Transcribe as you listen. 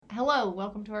Hello,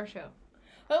 welcome to our show.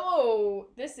 Hello,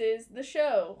 this is the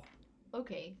show.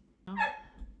 Okay.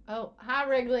 Oh, hi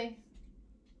Wrigley.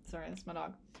 Sorry, that's my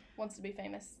dog. Wants to be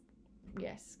famous.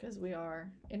 Yes, because we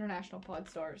are International Pod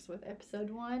Stars with episode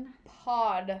 1.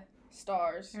 Pod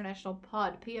stars. International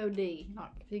Pod, P-O-D.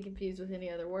 Not to be confused with any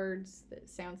other words that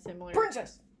sound similar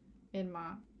Princess! in my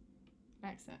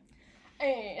accent.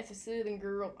 Hey, it's a southern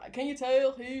girl. Can you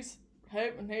tell who's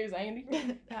Hope and who's Andy?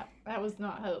 that was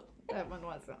not Hope. That one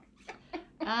wasn't.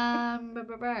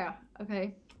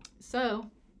 Okay. So,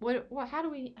 what how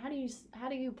do you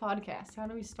podcast? How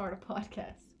do we start a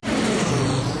podcast?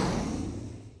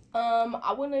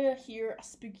 I want to hear a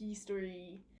spooky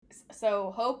story.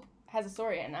 So, Hope has a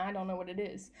story and I don't know what it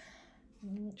is.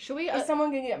 Should we Is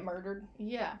someone gonna get murdered?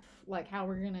 Yeah, like how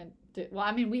we're gonna do. Well,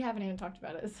 I mean, we haven't even talked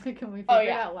about it, so can we figure it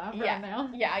out live right now?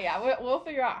 Yeah. We'll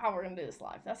figure out how we're gonna do this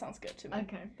live. That sounds good to me.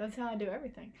 Okay, that's how I do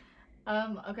everything.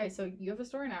 Okay, so you have a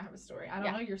story and I have a story. I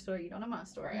don't know your story. You don't know my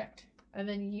story. Correct. And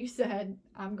then you said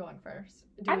I'm going first.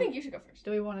 I think you should go first. Do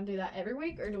we want to do that every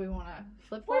week, or do we want to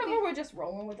flip? Whatever, we're just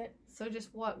rolling with it. So just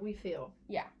what we feel.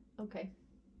 Yeah. Okay.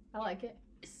 I like it.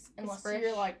 Unless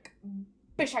you're like,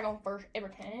 bitch, I go first every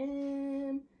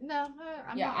time. No,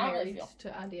 I'm I not don't really married feel. to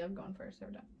the idea of going first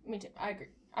every time. Me too. I agree.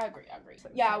 So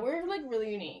Yeah, we're like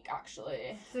really unique,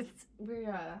 actually.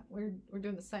 We're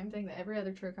doing the same thing that every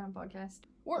other true crime podcast.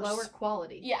 Worse. Lower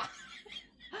quality. Yeah.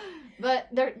 But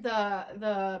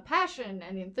the passion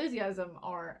and the enthusiasm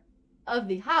are of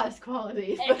the highest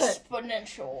quality.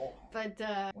 Exponential. But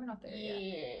we're not there yet.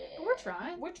 Yeah. But we're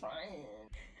trying. We're trying.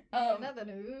 Another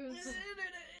news.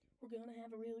 We're gonna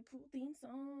have a really cool theme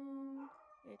song.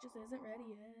 It just isn't ready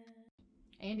yet.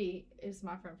 Andy is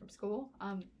my friend from school.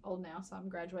 I'm old now, so I'm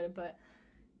graduated, but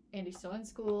Andy's still in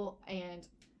school, and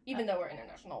even though we're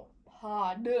international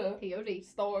pod POD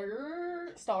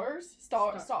stars.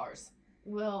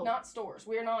 Well, Not stores.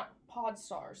 We are not pod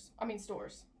stars. I mean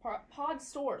stores. Pod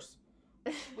stores.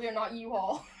 We are not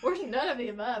U-Haul. we're none of the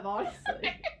above,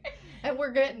 honestly. And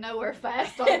we're getting nowhere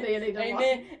fast on the Andy. And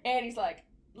then Andy's like,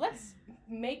 let's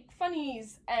make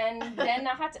funnies, and then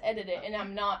I had to edit it, and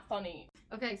I'm not funny.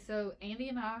 Okay, so Andy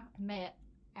and I met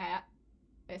at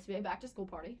SBA Back to School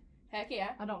Party. Heck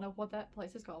yeah. I don't know what that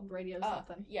place is called. Radio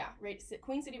something. Yeah,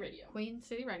 Queen City Radio. Queen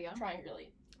City Radio.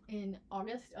 Triangulate. In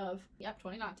August of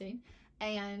 2019,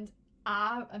 and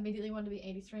I immediately wanted to be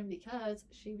Andy's friend because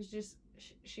she was just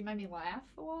she made me laugh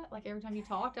a lot. Like every time you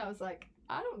talked, I was like,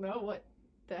 I don't know what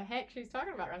the heck she's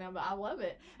talking about right now, but I love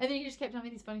it. And then you just kept telling me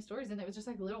these funny stories, and it was just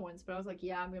like little ones, but I was like,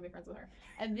 yeah, I'm gonna be friends with her.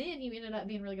 And then you ended up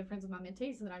being really good friends with my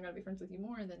mentees, and then I got to be friends with you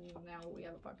more, and then now we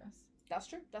have a podcast. That's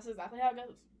true. That's exactly how it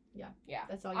goes. Yeah.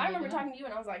 That's all. I remember talking to you,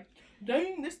 and I was like,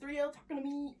 dang, this 3L talking to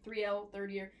me. 3L,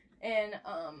 third year, and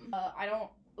I don't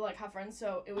like have friends,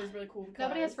 so it was really cool because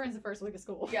nobody has friends the first week of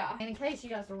school. Yeah. And in case you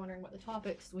guys were wondering what the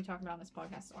topics we talk about on this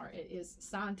podcast are, it is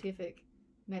scientific,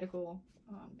 medical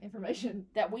information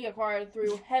that we acquired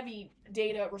through heavy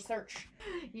data research.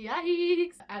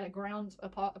 Yikes! At a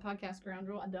podcast ground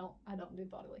rule, I don't do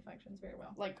bodily functions very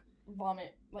well. Like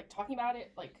vomit, like talking about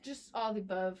it, like just all the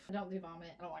above. I don't do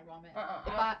vomit. I don't like vomit.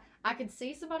 If I could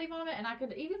see somebody vomit, and I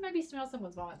could even maybe smell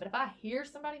someone's vomit, but if I hear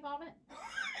somebody vomit,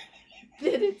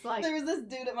 then it's like there was this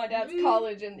dude at my dad's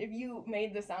college, and if you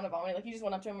made the sound of vomit, like you just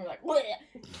went up to him and were like, bleh,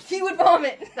 he would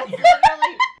vomit. That's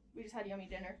literally. We just had yummy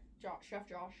dinner. Chef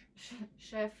Josh.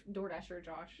 Chef DoorDasher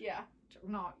Josh. Yeah.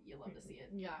 Not. You love to see it.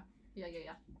 Yeah.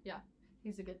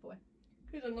 He's a good boy.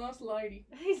 He's a nice lady.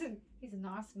 He's a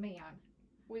nice man.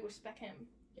 We respect him.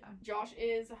 Yeah. Josh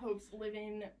is Hope's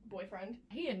live-in boyfriend.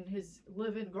 He and his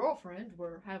live-in girlfriend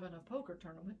were having a poker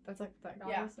tournament. That's like that guy.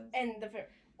 Yeah. Says. And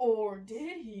or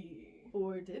did he?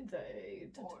 Or did they?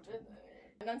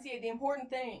 Enunciate the important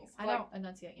things. I don't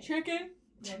enunciate anything. Chicken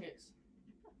nuggets.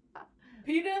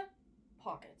 Pita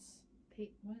pockets.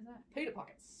 What is that? Pita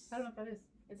pockets. I don't know what that is.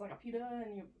 It's like a pita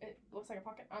and it looks like a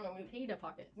pocket. I don't know. Pita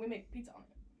pocket. We make pizza on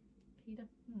it. Pita?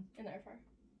 In the air fryer.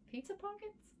 Pizza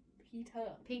pockets?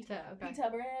 Pita, okay. Pita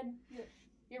bread. You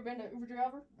ever been to Uber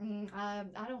Driver? I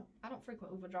don't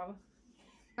frequent Uber Driver.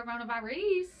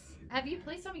 Coronavirus.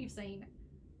 Please tell me you've seen.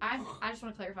 I just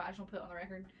want to clarify. I just want to put it on the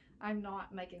record. I'm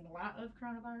not making light of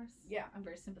coronavirus. Yeah. I'm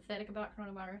very sympathetic about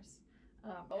coronavirus.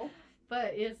 Oh.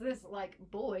 But it's this like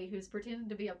boy who's pretending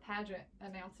to be a pageant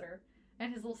announcer,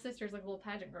 and his little sister's like a little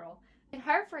pageant girl. In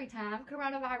her free time,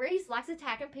 coronavirus likes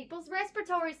attacking people's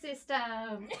respiratory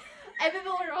system. And then the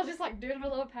little girl's just like doing her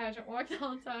little pageant work the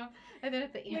whole time. And then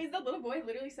at the end, wait, is that little boy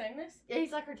literally saying this? Yeah,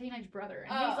 he's like her teenage brother,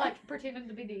 and he's like pretending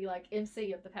to be the like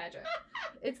MC of the pageant.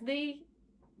 It's the,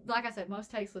 like I said,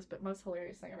 most tasteless but most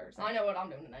hilarious thing I've ever seen. I know what I'm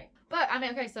doing tonight. But I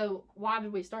mean, okay, so why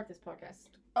did we start this podcast?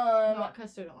 Not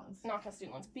custodial ones. Not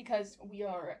custodial ones, because we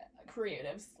are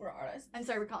creatives. We're artists. And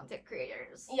so we're content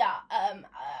creators. Yeah.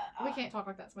 We can't talk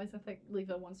like that. Somebody's gonna leave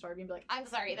a 1-star and be like, I'm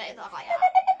sorry that it's not like that.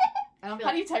 And I'll be How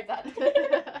like, do you type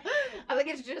that? I think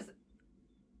it's just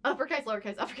uppercase,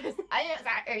 lowercase, uppercase. I'm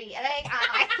sorry.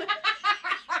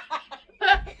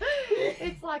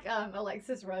 It's like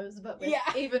Alexis Rose, but with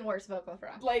even worse vocal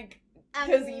fry. Like,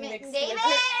 because he mixed it.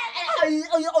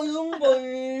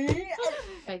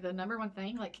 Okay, the number one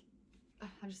thing, like,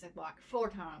 I just said block 4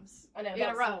 times. I know, in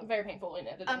a row. Very painful in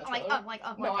it.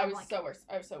 No, I was so worse.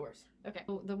 I was so worse. Okay,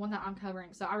 the one that I'm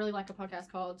covering. So I really like a podcast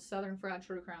called Southern Fried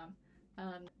True Crime.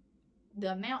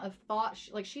 The amount of thought,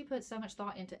 she puts so much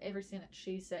thought into every sentence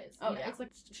she says. Oh, It's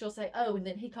like she'll say, "Oh, and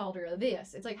then he called her a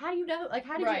this." It's like, how do you know? Like,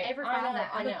 how did you ever find that?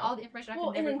 I know all the information. I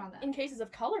could never find that. In cases of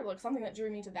color, like something that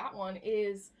drew me to that one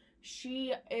is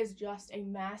she is just a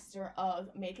master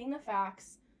of making the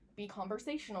facts be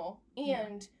conversational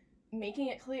and making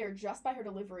it clear just by her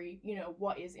delivery. You know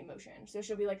what is emotion. So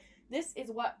she'll be like, "This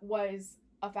is what was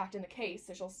a fact in the case."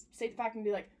 So she'll say the fact and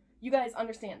be like, you guys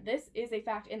understand, this is a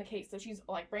fact in the case. So she's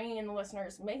like bringing in the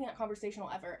listeners, making that conversational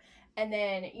effort. And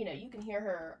then, you know, you can hear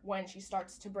her when she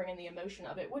starts to bring in the emotion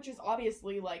of it, which is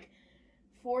obviously like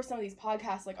for some of these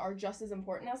podcasts, like are just as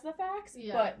important as the facts.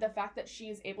 Yeah. But the fact that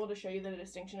she's able to show you the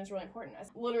distinction is really important.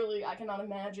 Literally, I cannot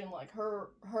imagine like her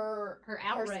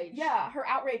outrage. Her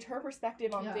outrage, her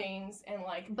perspective on things, and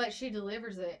like. But she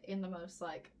delivers it in the most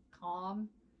like calm,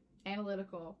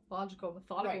 analytical, logical,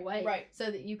 methodical way. Right. So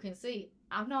that you can see,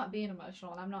 I'm not being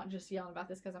emotional and I'm not just yelling about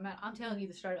this because I'm mad. I'm telling you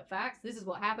the straight up facts. This is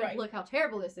what happened. Right. Look how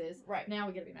terrible this is. Right. Now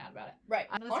we gotta be mad about it. Right.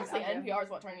 Honestly, NPR is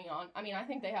what turned me on. I mean, I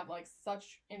think they have like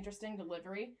such interesting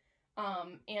delivery.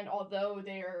 And although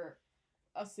they're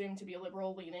assumed to be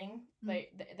liberal leaning,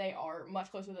 they are much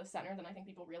closer to the center than I think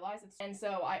people realize. And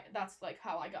so that's like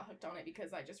how I got hooked on it,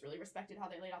 because I just really respected how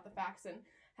they laid out the facts and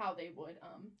how they would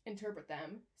interpret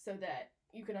them so that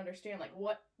you can understand, like,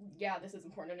 this is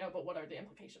important to know, but what are the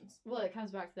implications? Well, it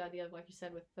comes back to the idea of, like you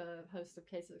said, with the host of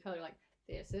Cases of Color, like,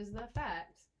 this is the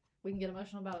fact. We can get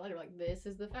emotional about it later. Like, this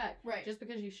is the fact. Right. Just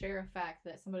because you share a fact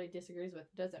that somebody disagrees with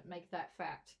doesn't make that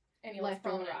fact any less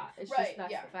prominent. Right. It's just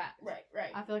that's the fact. Right.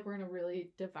 I feel like we're in a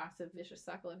really divisive, vicious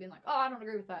cycle of being like, oh, I don't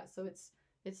agree with that, so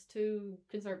it's too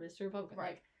conservative, too Republican.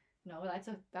 Right. Like, no,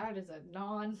 that is a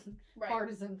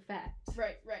non-partisan fact.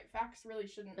 Right. Facts really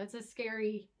shouldn't. It's a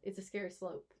scary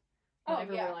slope. Oh,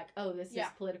 Whenever we're like, oh, this is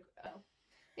political. Oh.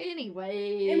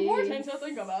 Anyway. Important to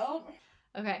think about.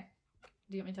 Okay.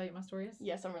 Do you want me to tell you what my story is?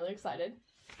 Yes, I'm really excited.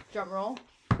 Drum roll.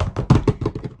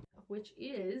 Which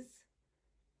is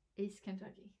East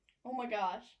Kentucky. Oh my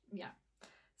gosh. Yeah.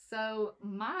 So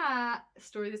my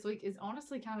story this week is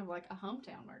honestly kind of like a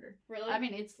hometown murder. Really? I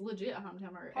mean, it's legit a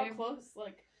hometown murder. How close,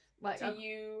 like to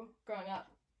you growing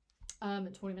up?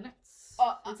 20 minutes.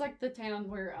 It's like the town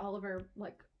where all of our,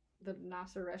 like, the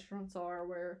nicer restaurants are,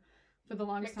 where for the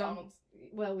longest McDonald's. time...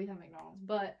 Well, we have McDonald's,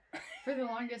 but for the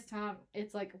longest time,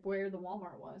 it's like where the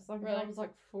Walmart was. Like, really? When I was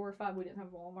like 4 or 5, we didn't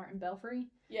have a Walmart in Belfry.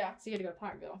 Yeah. So you had to go to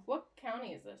Pikeville. What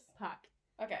county is this? Pike.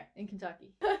 Okay. In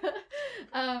Kentucky.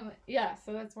 Yeah,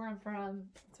 so that's where I'm from.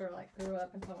 That's where I, like, grew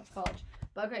up until I went to college.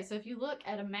 But okay, so if you look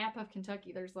at a map of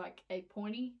Kentucky, there's like a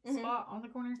pointy spot on the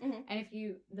corner. Mm-hmm. And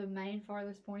the main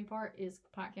farthest pointy part is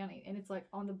Pike County. And it's like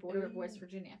on the border of West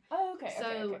Virginia. Oh, okay.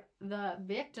 So the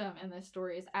victim in this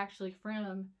story is actually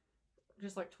from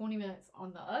just like 20 minutes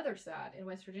on the other side in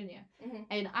West Virginia. Mm-hmm.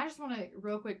 And I just want to,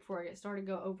 real quick before I get started,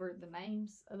 go over the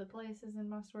names of the places in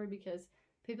my story, because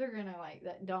people are gonna, like,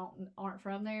 that aren't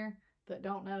from there, that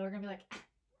don't know, are gonna be like,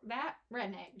 that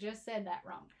redneck just said that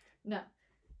wrong. No,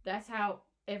 that's how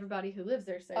everybody who lives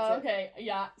there says it. Okay,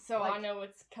 yeah. So like, I know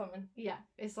what's coming. Yeah,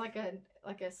 it's like a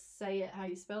say it how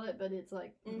you spell it, but it's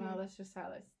like, no, that's just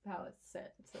how it's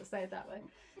said. So say it that way.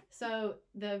 So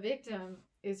the victim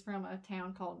is from a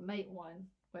town called Matewan,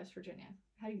 West Virginia.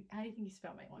 How do you think you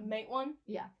spell Matewan? Matewan?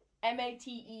 Yeah.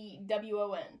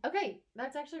 Matewon. Okay,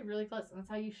 that's actually really close, and that's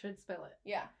how you should spell it.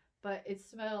 Yeah. But it's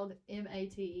spelled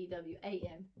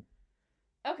Matewan.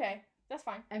 Okay, that's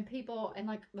fine. And people, and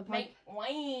like the Matewan.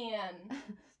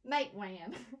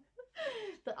 Matewan.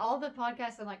 All the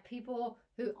podcasts and like people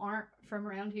who aren't from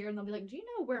around here, and they'll be like, "Do you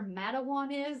know where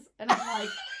Matawan is?" And I'm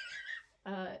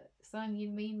like, "Son, you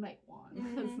mean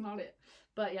Matewan? That's not it."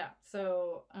 But yeah,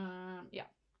 so yeah,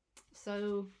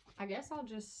 so I guess I'll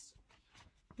just,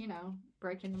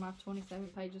 break into my 27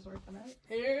 pages worth of notes.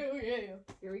 Hell yeah!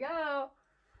 Here we go.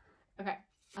 Okay,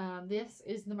 this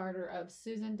is the murder of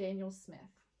Susan Daniels Smith.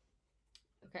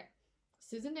 Okay,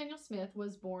 Susan Daniels Smith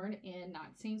was born in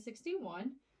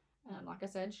 1961. Like I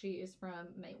said, she is from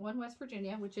Matewan, West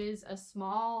Virginia, which is a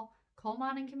small coal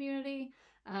mining community.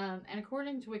 And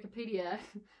according to Wikipedia,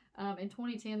 in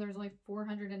 2010, there was only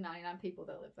 499 people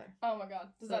that lived there. Oh my god.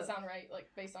 Does So- that sound right? Like,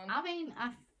 based on... I mean,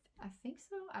 I think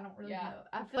so. I don't really Yeah.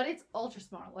 know. But it's ultra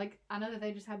small. Like, I know that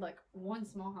they just had, like, one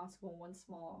small high school, one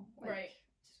small, like, Right.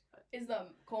 Is the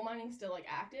coal mining still, like,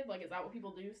 active? Like, is that what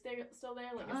people do still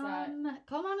there? Like, is that...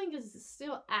 Coal mining is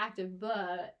still active,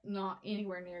 but not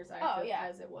anywhere near as active yeah.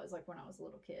 as it was, like, when I was a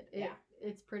little kid. Yeah.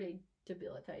 It's pretty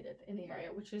debilitated in the area,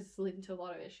 Right. which is leading to a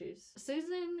lot of issues.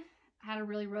 Susan had a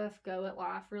really rough go at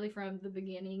life, really from the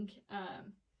beginning.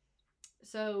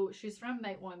 So she's from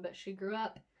Matewan, but she grew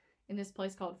up in this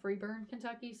place called Freeburn,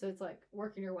 Kentucky. So it's like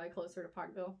working your way closer to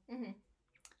Pikeville.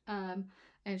 Mhm.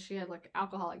 And she had like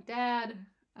alcoholic dad,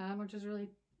 which is really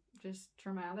just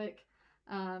traumatic.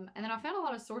 And then I found a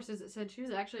lot of sources that said she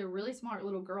was actually a really smart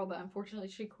little girl, but unfortunately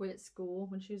she quit school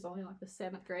when she was only like the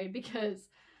 7th grade because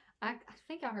I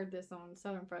think I heard this on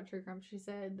Southern Fried True Crime. She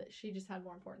said that she just had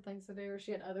more important things to do, or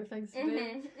she had other things to do.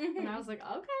 Mhm. And I was like,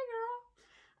 okay,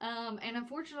 girl. And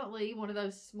unfortunately, one of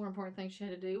those more important things she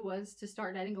had to do was to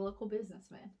start dating a local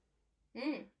businessman.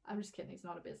 Mm. I'm just kidding. He's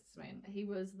not a businessman. He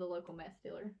was the local meth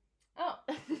dealer. Oh.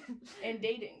 And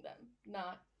dating them,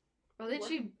 not... Well, then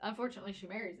Working. unfortunately, she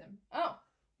marries him. Oh.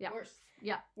 Yeah. Worse.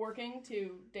 Yeah. Working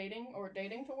to dating, or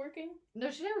dating to working? No,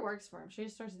 she never works for him. She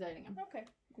just starts dating him. Okay.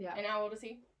 Yeah. And how old is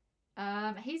he?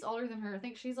 He's older than her. I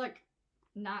think she's like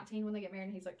 19 when they get married,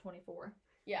 and he's like 24.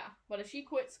 Yeah. But if she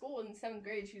quit school in 7th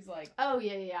grade, she's like... Oh,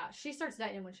 yeah. She starts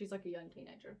dating him when she's like a young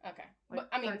teenager. Okay. Like But,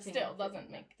 I mean, 13 still or doesn't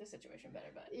 15. make the situation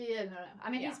better, but... Yeah, no. I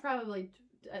mean, Yeah. he's probably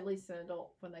at least an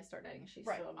adult when they start dating. She's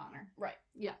Right. still a minor. Right.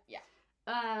 Yeah. Yeah.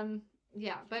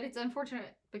 Yeah, but it's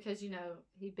unfortunate because, you know,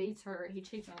 he beats her, he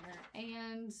cheats on her,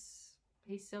 and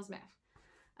he sells meth.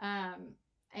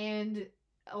 And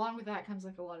along with that comes,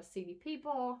 like, a lot of seedy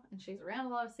people, and she's around a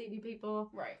lot of seedy people.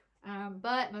 Right.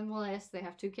 But nonetheless, they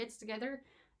have 2 kids together,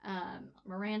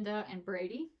 Miranda and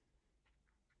Brady.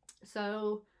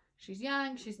 So she's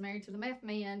young, she's married to the meth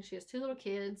man, she has 2 little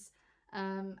kids,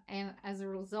 and as a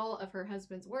result of her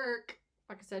husband's work,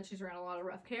 like I said, she's around a lot of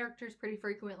rough characters pretty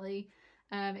frequently,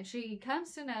 and she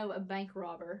comes to know a bank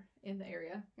robber in the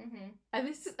area. Mm-hmm. And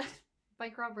this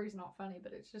bank robbery is not funny,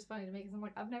 but it's just funny to me because I'm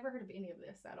like, I've never heard of any of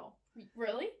this at all.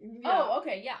 Really? Yeah. Oh,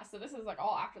 okay, yeah. So this is like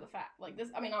all after the fact. Like this,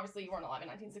 I mean, obviously you weren't alive in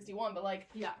 1961, but like,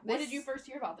 Yeah. when did you first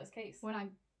hear about this case? When I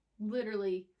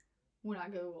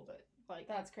Googled it. Like,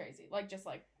 That's crazy. Like just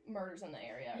like murders in the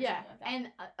area. Or yeah. something like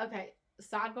that. And, okay,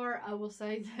 sidebar, I will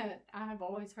say that I have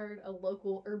always heard a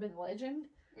local urban legend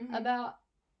Mhm. about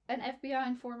an FBI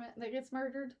informant that gets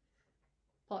murdered.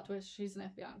 Plot twist, she's an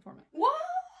FBI informant. What?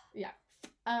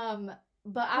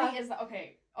 But Wait, is that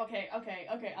okay? Okay.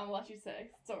 I'll let you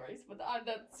say stories, but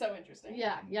that's so interesting.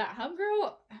 yeah,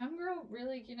 homegirl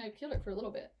really, you know, killed it for a little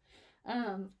bit.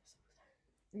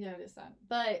 Yeah, it is sad.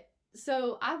 But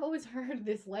so I've always heard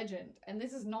this legend, and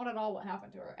this is not at all what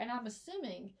happened to her. And I'm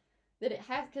assuming that it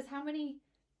has, because how many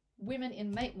women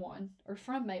in Matewan or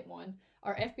from Matewan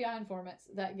are FBI informants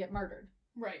that get murdered?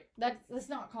 Right. That's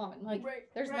not common. Like,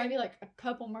 Right. there's right. maybe like a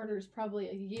couple murders probably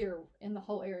a year in the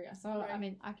whole area. So I Right.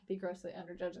 mean, I could be grossly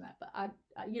underjudging that, but I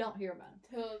you don't hear about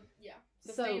them. To So-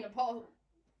 sustain a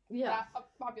Yeah,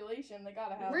 population, they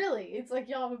gotta have. really, it's like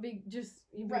y'all would be you'd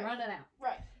be Right. running out.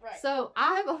 Right. So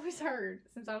I've always heard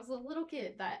since I was a little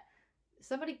kid that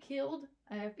somebody killed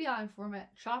an FBI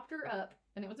informant, chopped her up,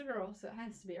 and it was a girl, so it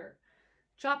has to be her.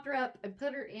 Chopped her up and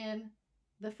put her in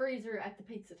the freezer at the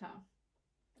Pizza Time.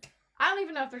 I don't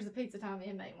even know if there's a Pizza Time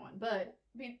in Matewan, but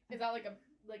Is that like a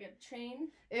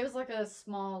chain? it was like a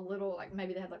small little, like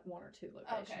maybe they had like 1 or 2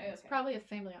 locations. Okay. It's probably a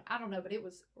family, I don't know, but it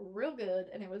was real good,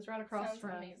 and it was right across Sounds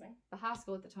from amazing. the high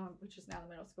school at the time, which is now the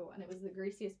middle school, and it was the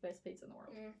greasiest, best pizza in the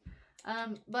world.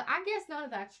 Mm. But I guess none of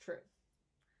that's true.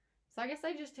 So I guess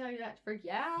they just tell you that to freak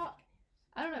you out.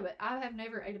 I don't know, but I have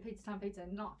never ate a Pizza Time pizza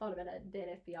and not thought about a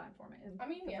dead FBI informant in I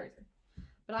mean, the yeah. freezer.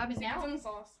 But I mean now, Season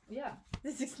sauce. yeah,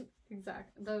 this is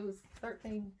exact those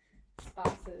 13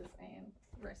 spices and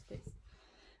recipes,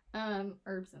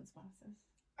 herbs and spices.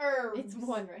 Herbs. It's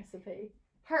one recipe.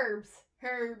 Herbs.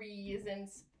 Herbies and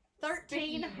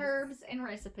 13 Spickies. herbs and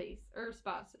recipes or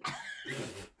spices.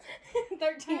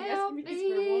 13 Help recipes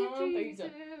me, for one pizza.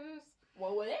 Jesus.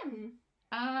 What with them?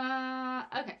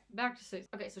 Okay, back to Susan.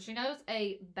 Okay, so she knows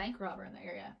a bank robber in the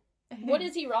area. What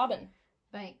is he robbing?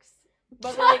 Banks?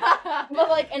 But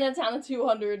like in a town of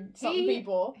 200 something He-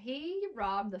 people. He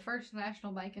robbed the First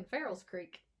National Bank in Farrell's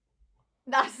Creek.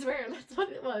 I swear, that's what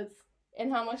it was.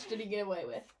 And how much did he get away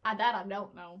with? I don't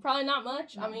know. Probably not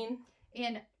much. No. I mean,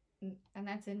 And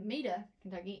that's in Meta,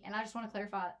 Kentucky. And I just want to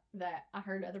clarify that I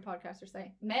heard other podcasters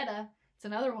say Meta. It's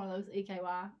another one of those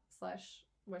EKY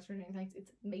 / West Virginia thinks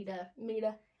it's Meta.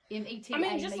 Meta. M-E-T-A. I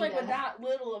mean, just like with that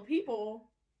little of people.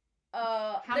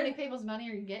 How many people's money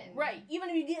are you getting? Right. Even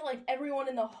if you get like everyone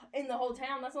in the whole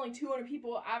town, that's only 200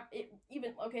 people.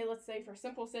 Okay, let's say for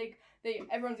simple sake,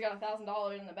 everyone's got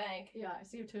 $1,000 in the bank. Yeah, I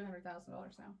see you $200,000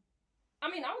 now.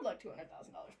 I mean, I would like $200,000.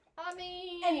 I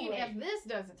mean, anyway, if this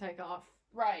doesn't take off,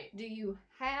 right? Do you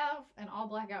have an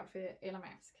all-black outfit and a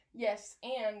mask? Yes,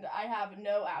 and I have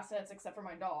no assets except for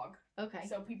my dog. Okay.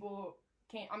 So people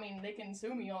can't. I mean, they can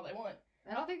sue me all they want.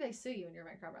 I don't think they sue you in your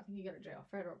bank robbery. I think you go to jail,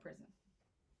 federal prison.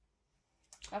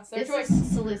 That's their choice.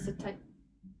 Solicitation.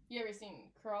 You ever seen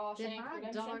Crawshank Redemption?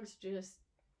 Did my dogs just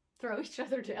throw each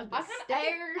other down the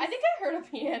stairs? I think I heard a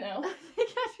piano. I think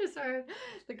I just heard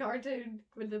the cartoon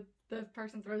when the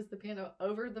person throws the piano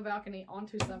over the balcony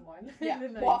onto someone. Yeah,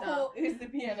 Waffle is the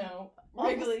piano.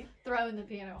 Wrigley. Throwing the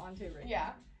piano onto Wrigley.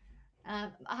 Yeah.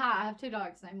 Hi, I have 2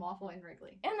 dogs named Waffle and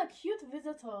Wrigley. And a cute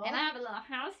visitor. And I have a little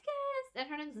house cat, and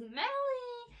her name's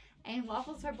Melly. And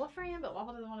Waffle's her boyfriend, but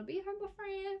Waffle doesn't want to be her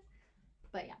boyfriend.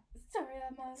 But yeah.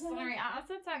 Sorry, I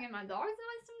also talking my dogs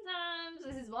away sometimes.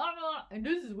 This is Waffle, and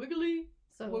this is Wiggly.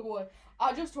 So Wiggly.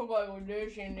 I just took like a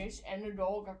dish and this and the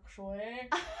dog actually.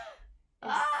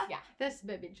 Yeah. That's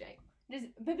Baby J. This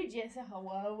Baby J said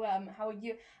hello. How are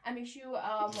you? I miss you.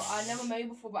 I never met you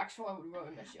before, but actually I would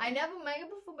really miss you. I never met you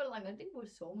before, but like I think we're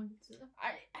soulmates.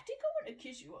 I think I want to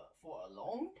kiss you for a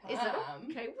long time. Is it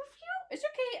okay with you? It's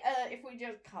okay if we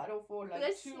just cuddle for like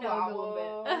Let's 2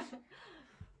 snuggle hours. a bit.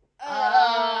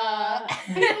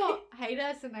 People hate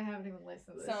us and they haven't even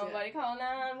listened to this Somebody yet. call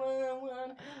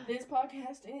 911. This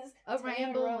podcast is A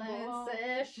rambling terrible.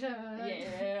 session.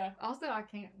 Yeah. Also, I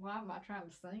can't. Why am I trying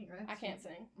to sing? I can't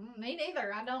sing. Me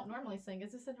neither. I don't normally sing.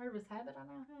 Is this a nervous habit I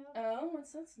now have? Oh,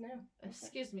 that's new.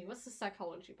 Excuse me. What's the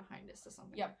psychology behind this or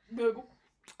something? Yep. Google.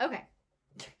 Okay.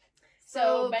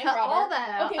 So bank cut robber. all that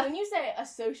out. Okay, when you say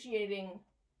associating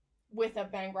with a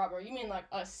bank robber, you mean like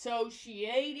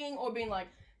associating or being like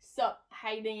sup,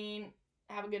 hiding,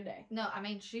 have a good day? No, I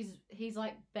mean he's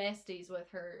like besties with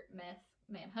her meth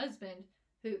man husband,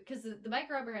 who because the bank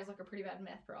robber has like a pretty bad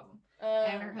meth problem,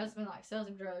 and her husband like sells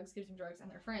him drugs, gives him drugs, and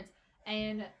they're friends.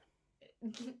 And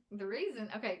the reason,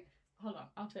 okay, hold on,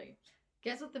 I'll tell you.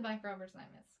 Guess what the bank robber's name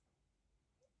is?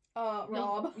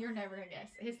 Rob. You're never gonna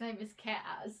guess. His name is Cat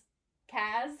Eyes.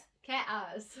 Kaz? Cat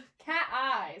Eyes. Cat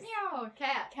eyes. Meow,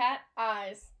 cat. Cat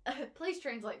eyes. Please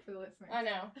translate for the listeners. I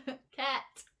know. Cat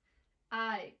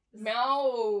eyes.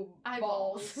 Meow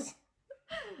Eyeballs.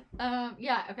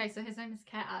 Yeah, okay, so his name is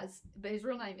Cat Eyes, but his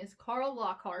real name is Carl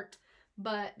Lockhart,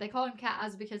 but they call him Cat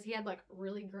Eyes because he had like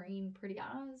really green, pretty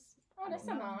eyes. Oh, that's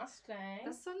a nice thing.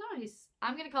 That's so nice.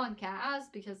 I'm gonna call him Cat Eyes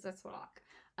because that's what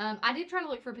I did try to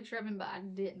look for a picture of him, but I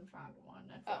didn't find one,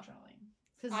 unfortunately.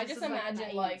 I just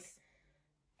imagine like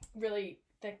really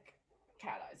thick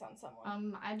cat eyes on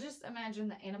someone. I just imagine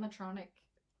the animatronic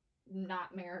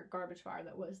nightmare garbage fire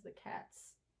that was the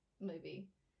Cats movie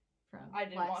from. I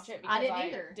didn't watch it because I didn't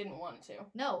either. Didn't want to.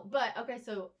 No, but okay,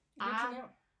 so Good to know.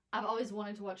 I've always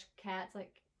wanted to watch Cats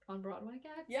like on Broadway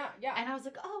Cats. Yeah. And I was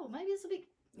like, oh, maybe this will be.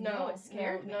 No, it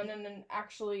scared me. No.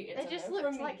 Actually, it's They just no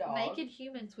looked for like me, dog. naked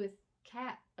humans with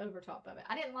cat over top of it.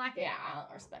 I didn't like it. Yeah, I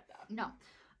don't respect that. No.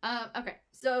 Okay,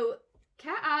 so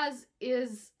Cat Eyes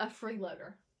is a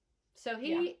freeloader. So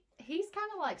he's kind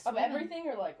of like of swimming. everything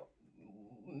or like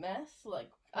meth,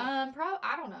 like I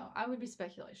don't know. I would be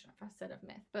speculation if I said of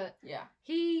meth, but yeah,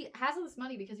 he has all this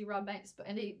money because he robbed banks,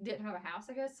 and he didn't have a house,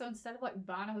 I guess. So instead of like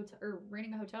buying a hotel or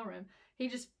renting a hotel room, he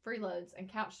just freeloads and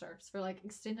couch surfs for like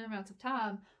extended amounts of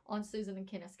time on Susan and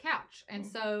Kenneth's couch, and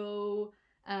so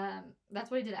that's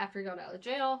what he did after he got out of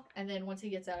jail. And then once he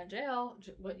gets out of jail,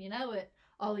 wouldn't you know it,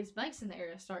 all these banks in the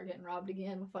area start getting robbed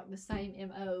again with like the same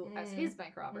MO as his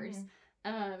bank robberies.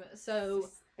 So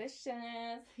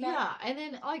suspicious. yeah, and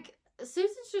then like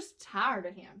Susan's just tired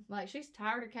of him. Like she's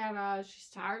tired of Cat Eyes. She's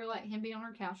tired of like him being on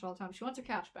her couch all the time. She wants her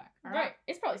couch back. All right.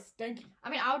 It's probably stinky. I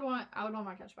mean, I would want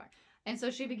my couch back. And so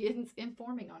she begins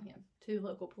informing on him to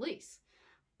local police.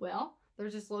 Well,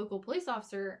 there's this local police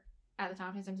officer at the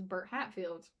time. His name's Bert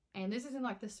Hatfield. And this is in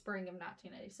like the spring of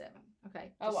 1987.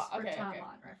 Okay. Oh, wow. Okay.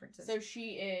 Timeline references. So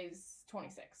she is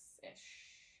 26-ish.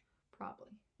 Probably.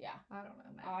 Yeah. I don't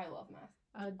know math. I love math.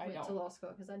 I went to law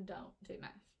school because I don't do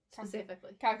math.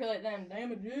 Specifically. Calculate them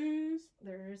damages.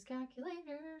 There's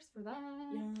calculators for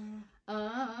that.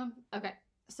 Yeah. Okay.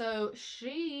 So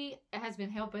she has been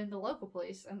helping the local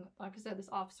police, and like I said, this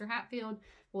Officer Hatfield,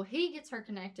 well, he gets her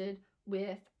connected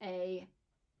with a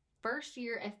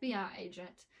first-year FBI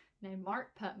agent named Mark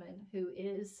Putman, who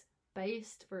is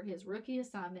based for his rookie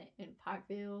assignment in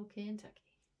Pikeville, Kentucky.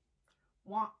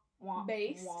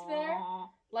 Based there?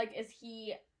 Like, is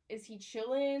is he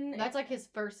chilling That's like his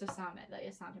first assignment. They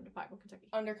assigned him to Pikeville, Kentucky.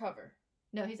 undercover?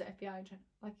 No, he's an FBI agent.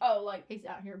 Like, Oh, like he's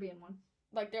out here being one.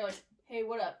 they're like, hey,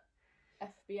 what up,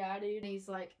 FBI And dude? he's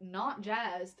like not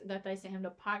jazzed that they sent him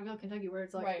to Pikeville, Kentucky, where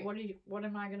it's like, Right. what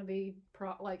am I gonna be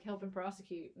helping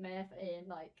prosecute meth and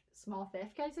like small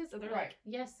theft cases? And they're Right. like,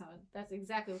 yes, son, that's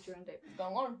exactly what you're gonna do. He's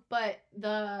gonna learn. But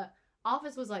the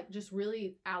office was like just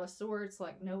really out of sorts,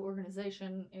 like no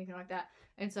organization, anything like that.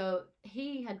 And so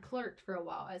he had clerked for a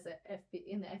while as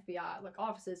in the FBI like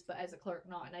offices, but as a clerk,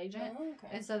 not an agent. Oh, okay.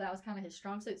 And so that was kind of his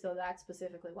strong suit. So that's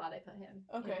specifically why they put him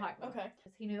Okay. in Pikeville. Okay.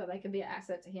 'Cause he knew that they could be an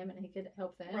asset to him and he could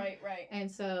help them. Right. And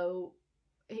so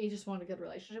he just wanted a good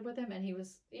relationship with him, and he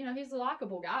was, he's a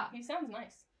likable guy. He sounds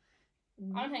nice.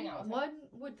 I'd hang out with him. One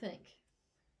would think.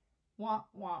 Wah,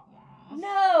 wah, wah.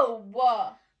 No.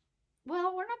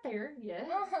 Well, we're not there yet.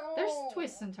 There's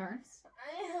twists and turns.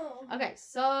 Oh. Okay,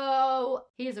 so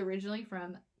he is originally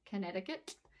from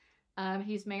Connecticut.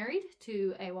 He's married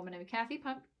to a woman named Kathy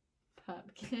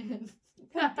Pumpkin.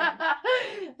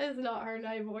 It's not her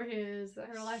name or his.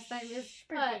 Her last name is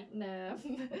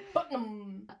Putnam.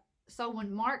 Putnam. So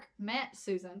when Mark met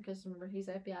Susan, because remember he's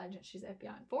FBI agent, she's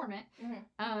FBI informant,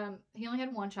 he only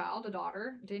had one child, a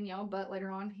daughter, Danielle, but later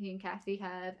on he and Kathy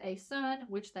have a son,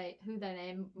 who they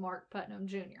named Mark Putnam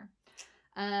Jr.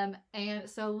 And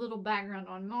so a little background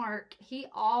on Mark, he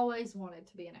always wanted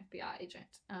to be an FBI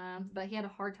agent, but he had a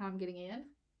hard time getting in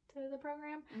to the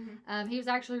program. He was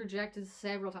actually rejected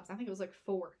several times. I think it was like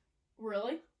 4.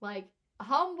 Really? Like,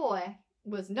 homeboy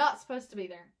was not supposed to be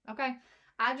there. Okay?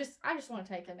 I just want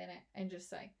to take a minute and just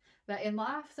say that in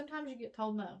life, sometimes you get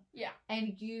told no. Yeah.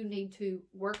 And you need to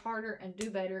work harder and do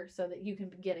better so that you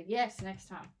can get a yes next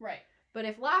time. Right. But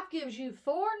if life gives you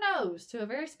 4 no's to a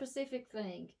very specific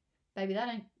thing, baby,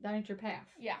 that ain't your path.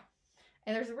 Yeah.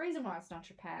 And there's a reason why it's not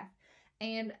your path.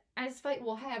 And as fate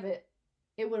will have it,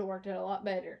 it would have worked out a lot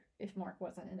better if Mark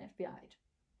wasn't an FBI agent.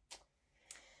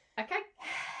 Okay?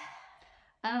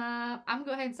 I'm going to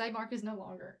go ahead and say Mark is no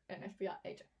longer an FBI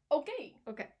agent. Okay.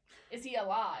 Okay. Is he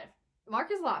alive? Mark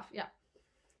is alive, yeah.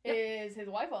 Yep. Is his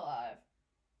wife alive?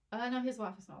 No, his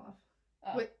wife is not alive.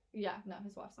 Oh. Wait, yeah, no,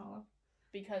 his wife's not alive.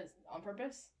 Because on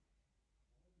purpose?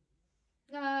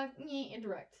 Yeah,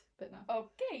 indirect, but no.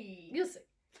 Okay. You'll see.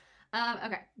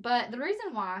 Okay, but the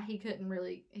reason why he couldn't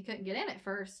get in at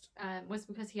first, was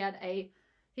because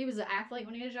he was an athlete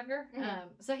when he was younger.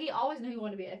 So he always knew he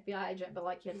wanted to be an FBI agent, but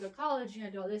like he had to go to college, he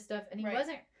had to do all this stuff, and he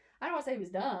wasn't. I don't want to say he was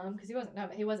dumb because he wasn't dumb,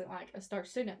 but he wasn't like a star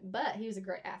student, but he was a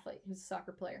great athlete. He was a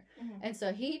soccer player. And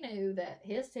so he knew that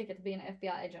his ticket to be an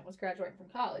FBI agent was graduating from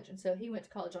college. And so he went to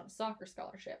college on a soccer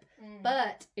scholarship.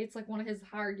 But it's like one of his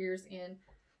hard years in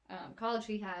college.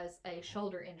 He has a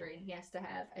shoulder injury and he has to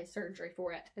have a surgery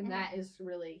for it. And that is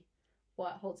really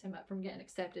what holds him up from getting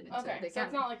accepted into the so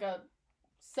it's not like a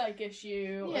psych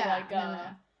issue or Yeah, like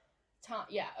time.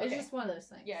 Yeah, okay. It's just one of those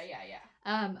things.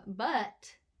 Yeah.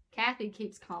 But Kathy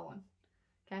keeps calling.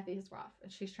 Kathy, his wife, and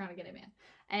she's trying to get him in.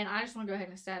 And I just want to go ahead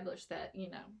and establish that,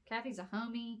 Kathy's a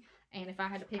homie, and if I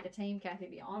had to pick a team,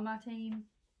 Kathy'd be on my team.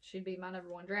 She'd be my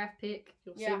 #1 draft pick.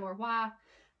 You'll see more why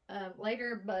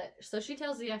later. But so she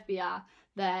tells the FBI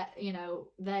that,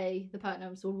 the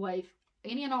Putnams would waive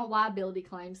any and all liability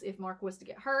claims if Mark was to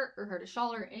get hurt or hurt a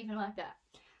shoulder or anything like that.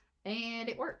 And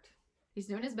it worked. He's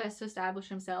doing his best to establish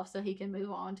himself so he can move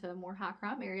on to a more high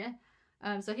crime area.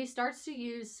 So he starts to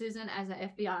use Susan as an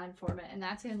FBI informant, and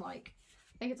that's in I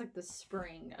think it's the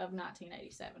spring of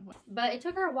 1987. But it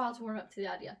took her a while to warm up to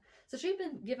the idea. So she'd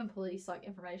been giving police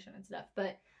information and stuff,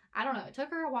 but I don't know. It took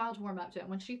her a while to warm up to it.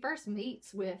 When she first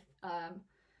meets with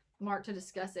Mark to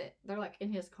discuss it, they're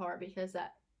in his car because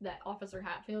that Officer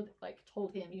Hatfield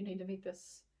told him, you need to meet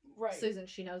this Susan.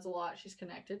 She knows a lot. She's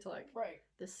connected to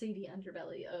the seedy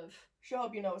underbelly of. She'll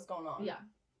help you know what's going on.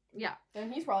 Yeah.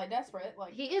 And he's probably desperate.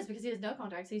 He is, because he has no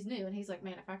contacts. He's new. And he's like,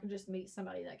 man, if I could just meet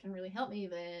somebody that can really help me,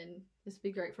 then this would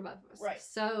be great for both of us. Right.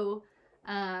 So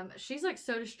she's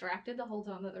so distracted the whole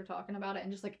time that they're talking about it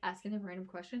and just asking him random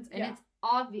questions. And it's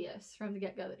obvious from the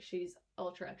get-go that she's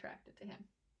ultra attracted to him.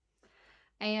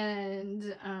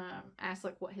 And asks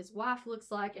what his wife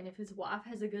looks like and if his wife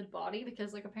has a good body,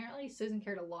 because apparently Susan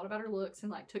cared a lot about her looks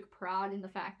and took pride in the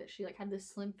fact that she had this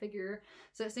slim figure.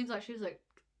 So it seems like she was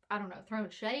I don't know, throwing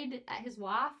shade at his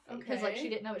wife because she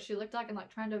didn't know what she looked like and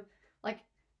trying to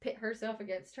pit herself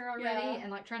against her already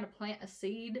and trying to plant a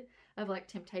seed of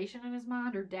temptation in his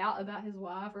mind or doubt about his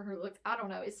wife or her looks. I don't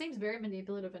know. It seems very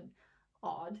manipulative and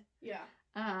odd. Yeah.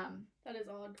 That is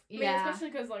odd. Yeah.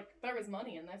 Especially because there was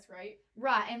money in this, right?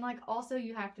 Right, and also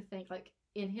you have to think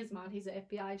in his mind he's an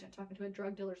FBI agent talking to a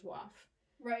drug dealer's wife.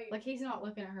 Right. He's not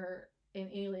looking at her in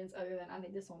any lens other than I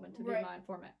need this woman to be Right. my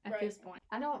informant at Right. this point.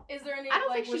 Is there any? I don't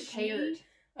like, think was she cared.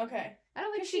 Okay. I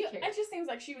don't think 'Cause she cared. It just seems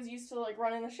like she was used to like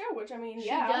running the show, which I mean, She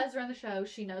yeah. does run the show.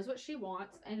 She knows what she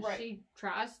wants, and Right. she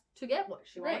tries to get what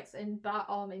she Right. wants, and by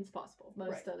all means possible, most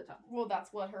Right. of the time. Well,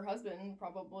 that's what her husband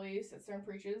probably sits there and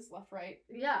preaches left, right,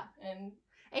 Yeah. and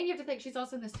And you have to think she's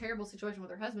also in this terrible situation with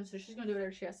her husband, so she's going to do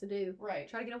whatever she has to do. right.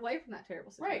 Try to get away from that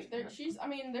terrible situation. Right. with her There, husband. she's. I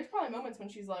mean, there's probably moments when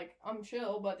she's like, "I'm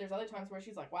chill," but there's other times where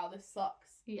she's like, "Wow, this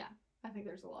sucks." Yeah. I think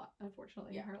there's a lot,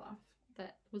 unfortunately, Yeah. in her life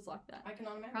that was like that. I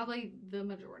cannot imagine. Probably the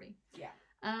majority. Yeah.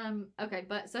 Okay,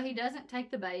 but so he doesn't take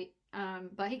the bait,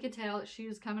 but he could tell that she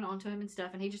was coming on to him and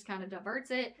stuff, and he just kind of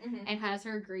diverts it Mhm. and has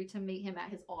her agree to meet him at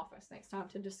his office next time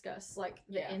to discuss, like,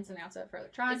 the Yeah. ins and outs of it further.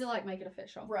 Trying to, like, make it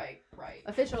official. Right. Right.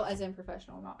 Official as in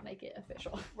professional, not make it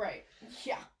official. Right.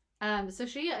 Yeah. So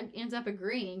she ends up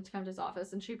agreeing to come to his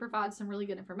office, and she provides some really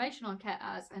good information on Cat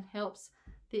Eyes and helps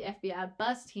the FBI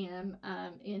bust him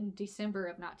in December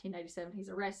of 1987. He's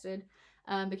arrested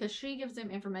because she gives him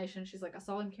information. She's like, I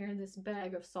saw him carrying this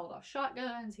bag of sawed-off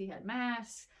shotguns. He had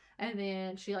masks. And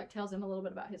then she, like, tells him a little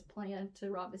bit about his plan to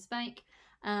rob his bank.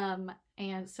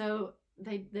 And so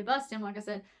they bust him, like I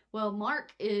said. Well,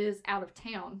 Mark is out of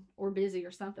town or busy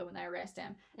or something when they arrest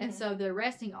him. And Mhm. so the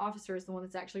arresting officer is the one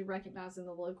that's actually recognized in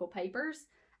the local papers.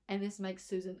 And this makes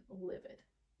Susan livid.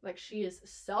 Like, she is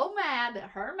so mad that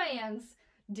her mans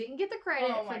didn't get the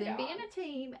credit Oh for my them God. being a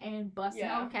team and busting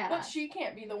Yeah. on Cat But Eyes. she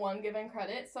can't be the one giving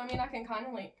credit, so I mean, I can kind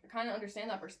of understand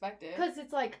that perspective. Because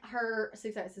it's like her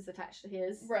success is attached to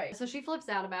his. Right. So she flips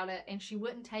out about it and she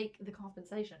wouldn't take the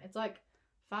compensation. It's like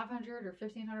 $500 or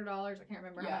 $1,500. I can't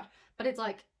remember how Yeah. much. But it's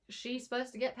like she's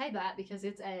supposed to get payback because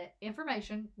it's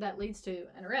information that leads to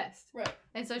an arrest. Right.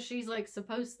 And so she's like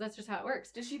that's just how it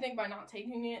works. Does she think by not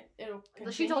taking it, it'll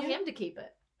continue? She told him to keep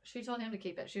it. She told him to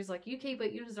keep it. She was like, you keep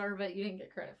it, you deserve it, you didn't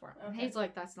get credit for it. And Okay. he's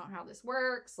like, that's not how this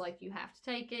works. Like, you have to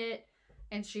take it.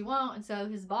 And she won't. And so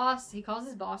his boss, he calls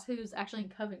his boss, who's actually in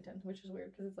Covington, which is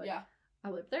weird because it's like, Yeah. I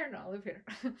live there, no, I live here.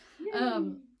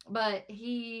 Yay. But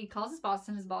he calls his boss,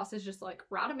 and his boss is just like,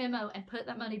 write a memo and put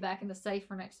that money back in the safe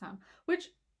for next time. Which,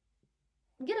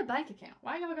 get a bank account.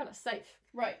 Why y'all got a safe?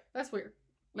 Right. That's weird.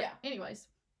 But Yeah. anyways,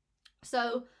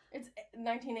 so It's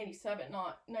 1987,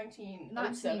 not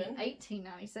 1907.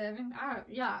 1897.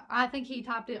 I think he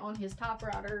typed it on his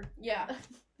typewriter Yeah.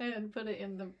 and put it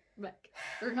in the bank,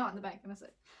 or not in the bank, in the safe.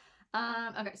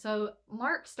 Okay, so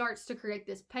Mark starts to create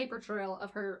this paper trail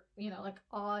of her, like,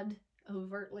 odd,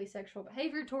 overtly sexual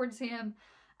behavior towards him,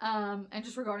 and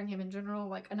just regarding him in general.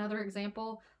 Like, another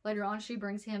example, later on, she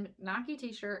brings him Nike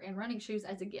t-shirt and running shoes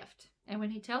as a gift. And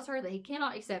when he tells her that he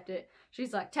cannot accept it,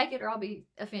 she's like, take it or I'll be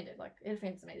offended. Like, it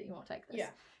offends me that you won't take this. Yeah.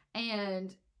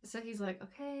 And so he's like,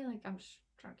 okay, like, I'm just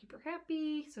trying to keep her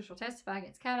happy. So she'll testify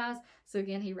against Cat Eyes. So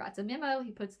again, he writes a memo.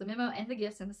 He puts the memo and the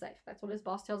gifts in the safe. That's what his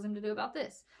boss tells him to do about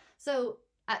this. So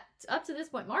up to this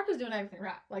point, Mark is doing everything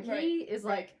right. Like, Right. he is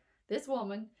Right. like, this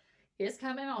woman is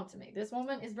coming on to me. This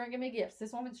woman is bringing me gifts.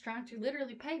 This woman's trying to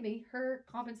literally pay me her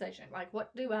compensation. Like,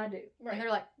 what do I do? Right. And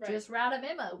they're like, Right. just write a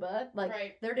memo, bud. Like,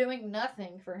 Right. they're doing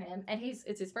nothing for him. And it's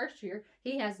his first year.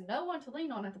 He has no one to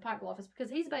lean on at the Pikeville office because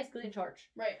he's basically in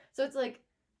charge. Right. So it's like,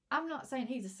 I'm not saying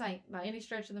he's a saint by any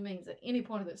stretch of the means at any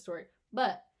point of this story,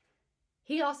 but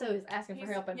he also is asking for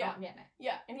He's- help and yeah. not getting it.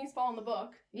 Yeah. And he's following the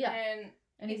book. Yeah.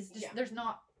 And he's just, yeah. there's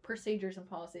not procedures and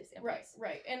policies in Right. place.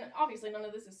 Right. And obviously, none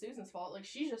of this is Susan's fault. Like,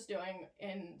 she's just doing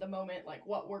in the moment, like,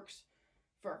 what works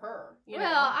for her. You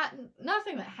know?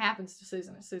 Nothing that happens to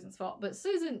Susan is Susan's fault, but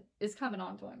Susan is coming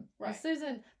on to him. And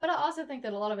Right. But I also think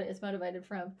that a lot of it is motivated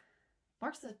from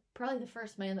Mark's probably the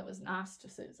first man that was nice to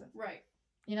Susan. Right.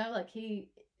 Like,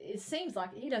 it seems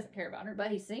like he doesn't care about her, but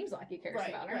he seems like he cares Right.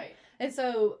 about her. Right. And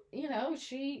so,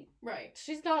 Right.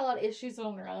 she's got a lot of issues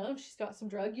on her own. She's got some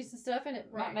drug use and stuff, and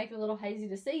it might Right. make it a little hazy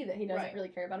to see that he doesn't Right. really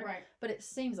care about her. Right. But it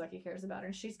seems like he cares about her,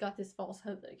 and she's got this false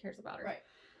hope that he cares about her. Right.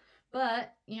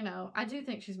 But, I do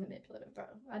think she's manipulative,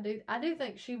 though. I do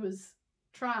think she was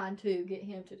trying to get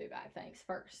him to do bad things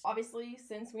first. Obviously,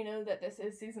 since we know that this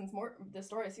is the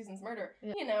story of Susan's murder,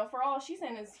 Yeah. for all she's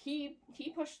saying is he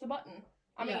pushed the button.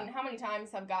 I mean, Yeah. how many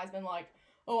times have guys been like,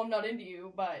 "Oh, I'm not into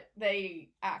you," but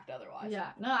they act otherwise?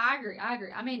 Yeah, no, I agree.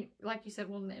 I mean, like you said,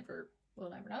 we'll never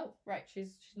know. Right.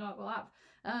 She's not alive.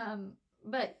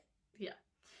 But yeah.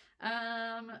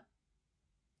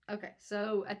 Okay,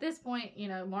 so at this point,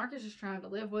 Mark is just trying to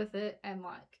live with it and,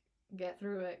 like, get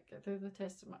through the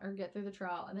testimony, or get through the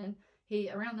trial. And then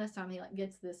around this time, he, like,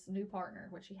 gets this new partner,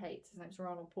 which he hates. His name's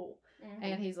Ronald Poole. Mhm.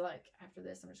 And he's like, after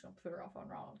this, I'm just going to put her off on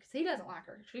Ronald. Because he doesn't like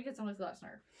her. She gets on his last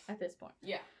nerve at this point.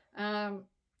 Yeah.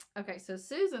 Okay, so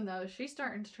Susan, though, she's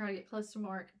starting to try to get close to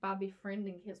Mark by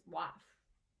befriending his wife.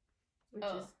 which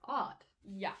Ugh. is odd.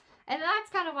 Yeah. And that's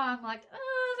kind of why I'm like,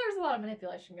 there's a lot of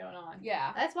manipulation going on.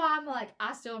 Yeah. That's why I'm like,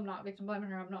 I still am not victim blaming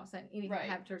her. I'm not saying anything Right.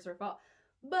 happened to her is her fault.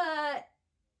 But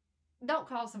don't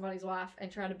call somebody's wife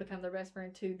and try to become their best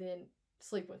friend to then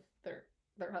sleep with their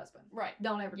husband. Right.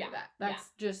 Don't ever Yeah. do that.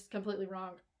 That's just completely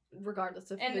wrong,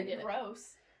 regardless of who And did it.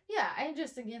 gross. Yeah, and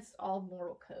just against all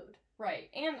moral code.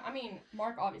 Right. And I mean,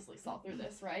 Mark obviously saw through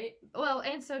this, right? Well,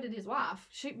 and so did his wife.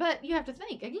 But you have to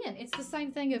think again. It's the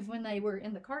same thing of when they were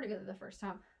in the car together the first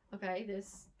time. Okay,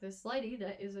 this lady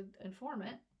that is an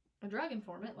informant, a drug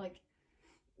informant, like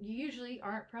you usually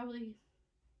aren't probably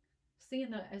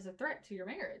seeing that as a threat to your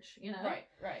marriage, you know? Right.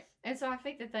 Right. And so I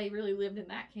think that they really lived in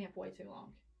that camp way too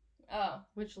long, Oh.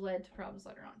 which led to problems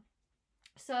later on.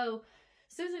 So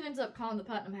Susan ends up calling the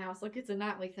Putnam house. Like, it's a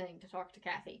nightly thing to talk to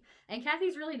Kathy. And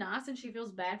Kathy's really nice, and she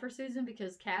feels bad for Susan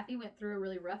because Kathy went through a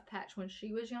really rough patch when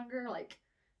she was younger. Like,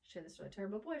 she had this really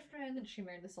terrible boyfriend, and she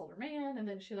married this older man, and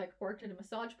then she, like, worked at a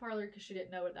massage parlor because she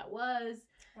didn't know what that was.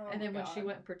 Oh And then my when she God.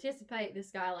 went and participate,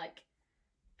 this guy, like,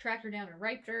 tracked her down and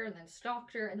raped her and then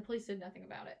stalked her, and the police did nothing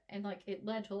about it. And, like, it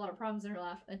led to a lot of problems in her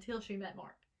life until she met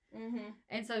Mark. Mm-hmm.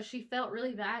 And so she felt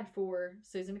really bad for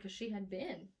Susan because she had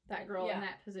been that girl in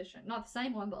that position. Not the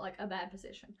same one, but like a bad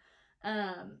position.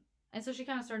 And so she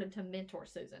kind of started to mentor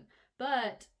Susan.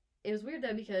 But it was weird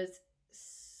though because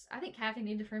I think Kathy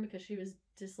needed a friend because she was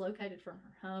dislocated from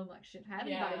her home. Like she didn't have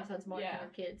anybody besides Mark and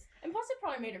her kids. And plus it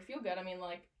probably made her feel good. I mean,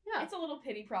 like, it's a little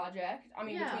pity project. I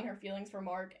mean, between her feelings for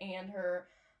Mark and her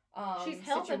she's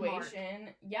helping situation.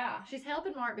 Mark. Yeah. She's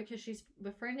helping Mark because she's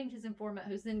befriending his informant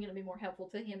who's then going to be more helpful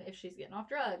to him if she's getting off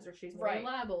drugs or she's more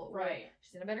reliable or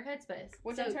she's in a better headspace.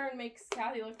 Which in turn makes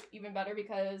Kathy look even better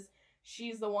because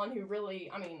she's the one who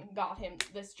really, I mean, got him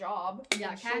this job.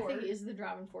 Yeah, Kathy is the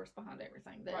driving force behind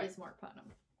everything. That is Mark Putnam.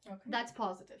 Okay. That's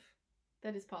positive.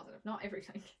 That is positive. Not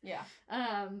everything. Yeah.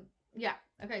 Yeah.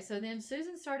 Okay, so then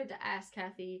Susan started to ask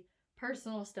Kathy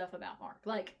personal stuff about Mark.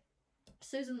 Like,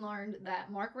 Susan learned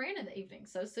that Mark ran in the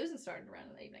evenings, so Susan started to run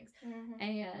in the evenings. Mm-hmm.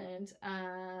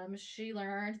 And she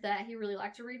learned that he really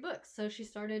liked to read books, so she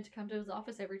started to come to his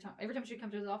office every time. Every time she'd come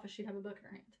to his office, she'd have a book in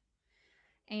her hand.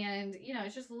 And, you know,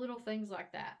 it's just little things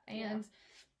like that. And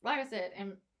like I said,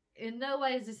 and in no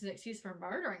way is this an excuse for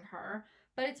murdering her,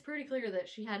 but it's pretty clear that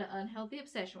she had an unhealthy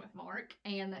obsession with Mark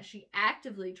and that she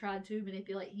actively tried to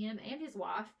manipulate him and his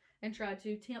wife and tried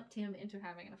to tempt him into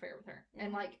having an affair with her. Mm-hmm.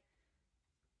 And, like,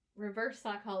 reverse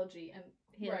psychology and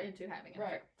him into having an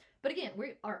affair. But again,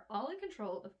 we are all in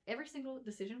control of every single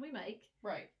decision we make.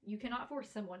 Right. You cannot force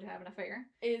someone to have an affair.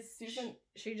 Is Susan...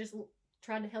 She just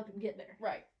tried to help him get there.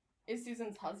 Right. Is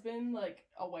Susan's husband, like,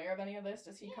 aware of any of this?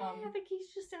 Does he come... I think he's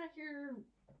just out here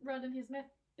running his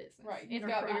meth business. Right. He's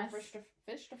got bigger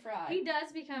fish to fry. He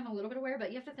does become a little bit aware,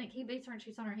 but you have to think he beats her and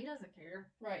cheats on her. He doesn't care.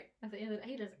 Right. At the end of the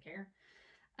day, he doesn't care.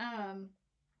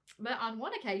 But on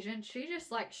one occasion, she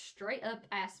just, like, straight up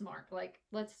asked Mark, like,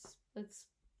 let's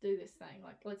do this thing.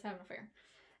 Like, let's have an affair.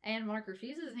 And Mark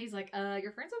refuses, and he's like,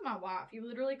 you're friends with my wife. You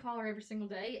literally call her every single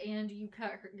day, and you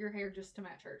cut your hair just to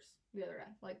match hers the other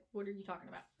day. Like, what are you talking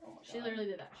about? Oh my God. She literally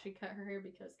did that. She cut her hair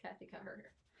because Kathy cut her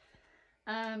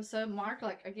hair. So Mark,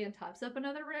 like, again, types up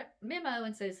another memo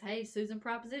and says, hey, Susan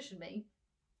propositioned me.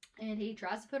 And he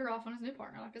tries to put her off on his new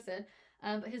partner, like I said.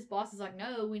 But his boss is like,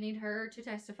 no, we need her to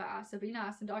testify, so be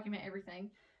nice and document everything,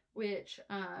 which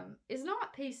is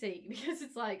not PC, because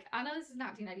it's like, I know this is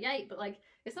 1988, but, like,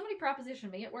 if somebody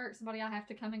propositioned me at work, somebody I have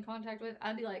to come in contact with,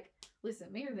 I'd be like,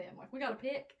 listen, me or them, like, we gotta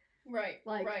pick. Right.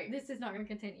 Like, this is not going to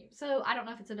continue. So, I don't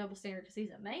know if it's a double standard because he's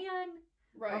a man,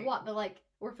 or what, but, like,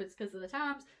 or if it's because of the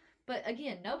times. But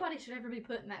again, nobody should ever be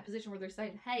put in that position where they're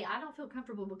saying, hey, I don't feel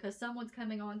comfortable because someone's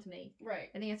coming on to me. Right.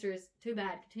 And the answer is, too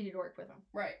bad, continue to work with them.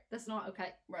 Right. That's not okay.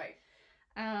 Right.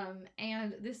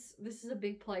 And this is a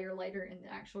big player later in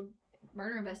the actual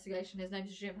murder investigation. His name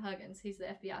is Jim Huggins. He's the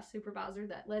FBI supervisor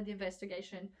that led the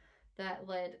investigation that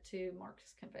led to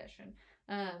Mark's confession.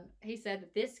 He said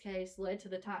that this case led to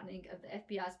the tightening of the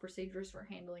FBI's procedures for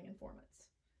handling informants.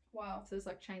 Wow. So it's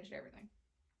like changed everything.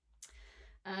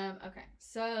 Okay,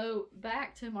 so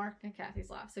back to Mark and Kathy's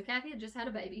life. So Kathy had just had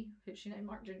a baby, who she named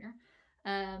Mark Jr.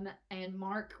 And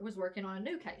Mark was working on a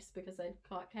new case because they'd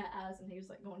caught cat eyes and he was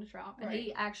like going to trial. And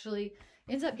he actually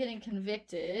ends up getting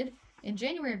convicted in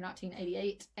January of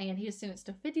 1988, and he is sentenced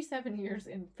to 57 years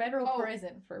in federal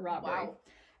prison for robbery. Wow.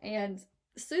 And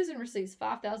Susan receives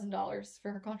 $5,000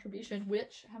 for her contribution,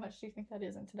 which, how much do you think that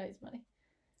is in today's money?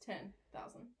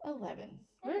 10,000. 11.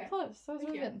 Very close. So it's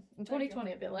really good. In 2020,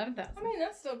 it'd be 11,000. I mean,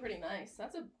 that's still pretty nice.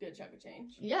 That's a good chunk of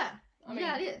change. Yeah. I mean,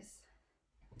 yeah, it is.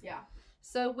 Yeah.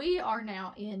 So we are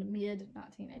now in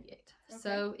mid-1988. Okay.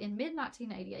 So in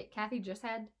mid-1988, Kathy just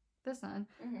had the son.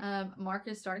 Mhm. Mark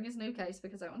is starting his new case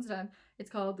because that one's done. It's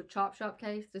called the Chop Shop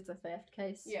case. It's a theft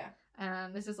case. Yeah.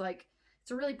 This is like,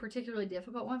 it's a really particularly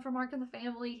difficult one for Mark and the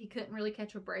family. He couldn't really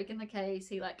catch a break in the case.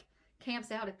 He like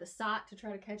camps out at the site to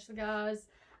try to catch the guys.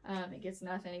 He gets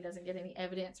nothing. He doesn't get any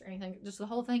evidence or anything. Just the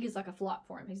whole thing is like a flop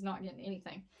for him. He's not getting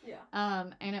anything. Yeah.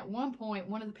 And at one point,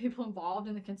 one of the people involved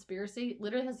in the conspiracy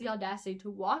literally has the audacity to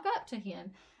walk up to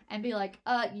him and be like,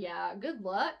 yeah, good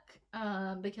luck,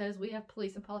 because we have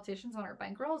police and politicians on our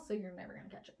bankrolls, so you're never going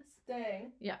to catch us.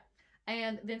 Dang. Yeah.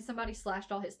 And then somebody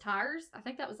slashed all his tires. I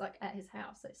think that was like at his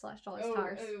house. They slashed all his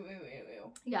tires. Ooh.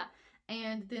 Yeah.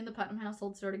 And then the Putnam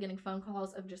household started getting phone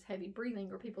calls of just heavy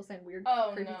breathing or people saying weird,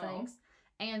 creepy things.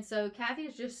 And so Kathy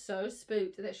is just so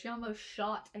spooked that she almost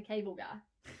shot a cable guy.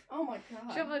 Oh my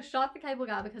god. She almost shot the cable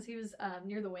guy because he was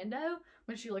near the window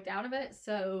when she looked out of it.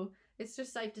 So it's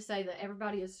just safe to say that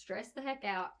everybody is stressed the heck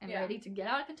out and ready to get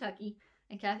out of Kentucky.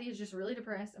 And Kathy is just really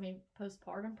depressed. I mean,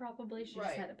 postpartum probably. She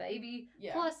just had a baby.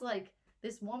 Yeah. Plus, like,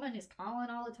 this woman is calling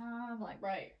all the time. Like,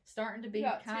 starting to be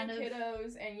kind of... two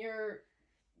kiddos and you're...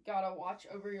 gotta watch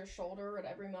over your shoulder at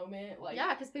every moment. Like,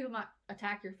 yeah, because people might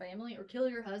attack your family or kill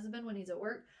your husband when he's at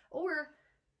work.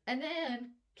 And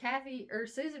then Kathy or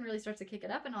Susan really starts to kick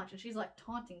it up a notch, and she's like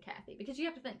taunting Kathy, because you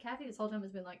have to think Kathy this whole time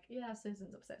has been like, yeah,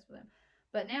 Susan's obsessed with him,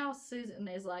 but now Susan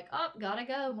is like, oh, gotta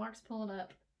go, Mark's pulling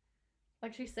up.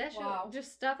 Like, she says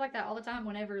just stuff like that all the time.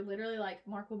 Whenever literally like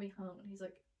Mark will be home and he's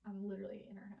like, I'm literally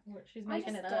in her house. She's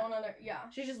making it up.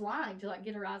 She's just lying to like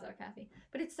get a rise out of Kathy.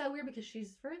 But it's so weird because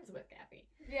she's friends with Kathy.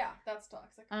 Yeah, that's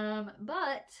toxic.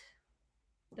 But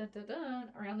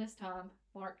around this time,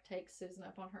 Mark takes Susan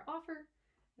up on her offer,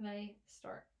 and they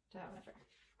start to have an affair.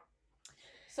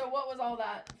 So what was all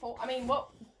that for? I mean,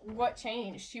 what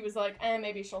changed? She was like,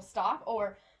 maybe she'll stop,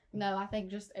 or no? I think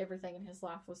just everything in his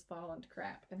life was falling to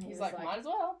crap, and he's like, might as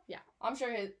well. Yeah, I'm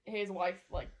sure his wife,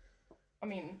 like, I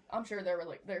mean, I'm sure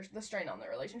there's the strain on their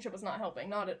relationship was not helping.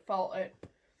 Not at fault at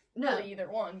really either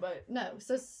one, but no.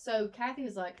 So Kathy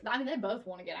was like, I mean, they both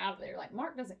want to get out of there. Like,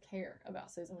 Mark doesn't care about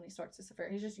Susan when he starts this affair.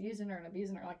 He's just using her and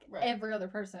abusing her like every other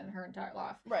person in her entire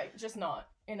life. Right, just not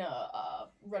in a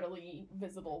readily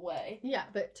visible way. Yeah,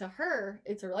 but to her,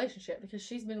 it's a relationship because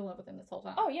she's been in love with him this whole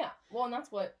time. Oh yeah, well, and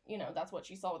that's what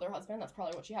she saw with her husband. That's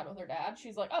probably what she had with her dad.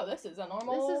 She's like, oh, this is a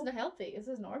normal. This is the healthy. This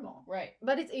is normal. Right.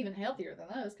 But it's even healthier than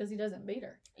those because he doesn't beat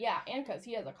her. Yeah, and because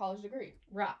he has a college degree.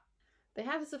 Right. They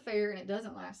have this affair and it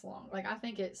doesn't last long. Like, I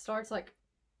think it starts like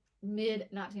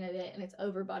mid-1988 and it's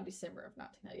over by December of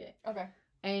 1988. Okay.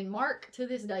 And Mark to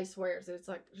this day swears that it's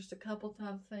like just a couple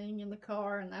time thing in the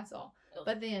car and that's all. Ugh.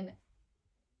 But then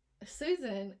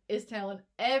Susan is telling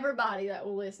everybody that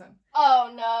will listen.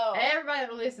 Oh no. Everybody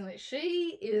that will listen that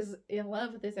she is in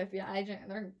love with this FBI agent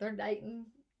and they're dating.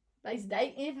 They's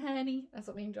dating, honey. That's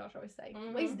what me and Josh always say.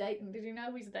 Mm-hmm. We's dating. Did you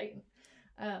know we's dating?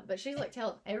 But she's like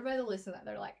telling everybody to listen that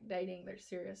they're like dating, they're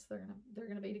serious, they're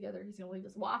gonna be together. He's gonna leave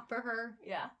his wife for her.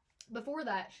 Yeah. Before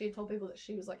that, she had told people that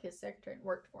she was like his secretary and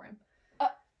worked for him.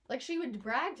 Like, she would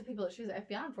brag to people that she was an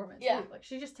FBI informant too. Yeah. Like,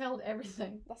 she just told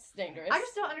everything. That's dangerous. I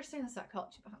just don't understand the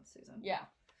psychology behind Susan. Yeah.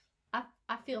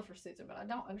 I feel for Susan, but I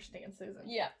don't understand Susan.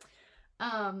 Yeah.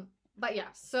 But yeah,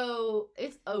 so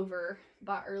it's over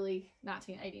by early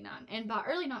 1989, and by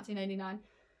early 1989.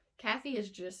 Kathy has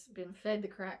just been fed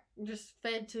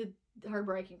to her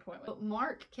breaking point. But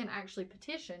Mark can actually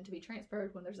petition to be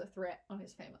transferred when there's a threat on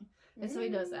his family. And so he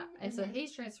does that. And so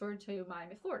he's transferred to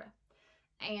Miami, Florida.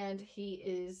 And he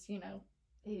is,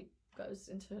 he goes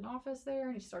into an office there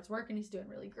and he starts working. He's doing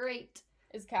really great.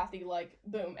 Is Kathy like,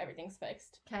 boom, everything's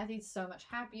fixed? Kathy's so much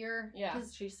happier. Yeah.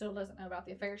 Because she still doesn't know about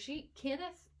the affair.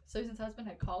 Kenneth, Susan's husband,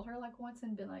 had called her like once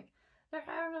and been like, they're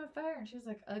having an affair. And she was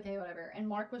like, okay, whatever. And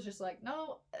Mark was just like,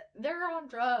 no, they're on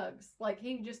drugs. Like,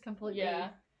 he just completely... Yeah.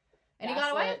 And he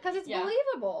got away because it's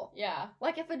believable. Yeah.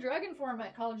 Like, if a drug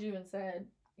informant called you and said,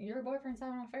 your boyfriend's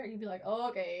having an affair, you'd be like, oh,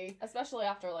 okay. Especially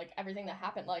after, like, everything that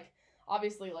happened. Like,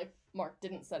 obviously, like, Mark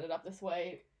didn't set it up this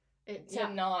way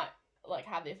to not, like,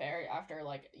 have the affair after,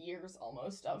 like, years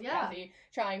almost of Kathy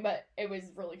trying, but it was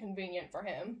really convenient for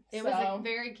him. It was like,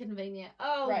 very convenient.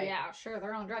 Oh, yeah, sure,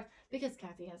 they're on drugs. Because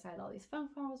Kathy has had all these phone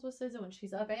calls with Susan when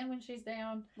she's up and when she's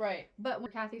down. Right. But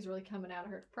when Kathy's really coming out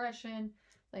of her depression,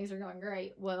 things are going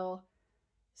great. Well,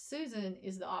 Susan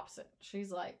is the opposite.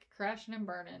 She's like crashing and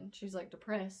burning. She's like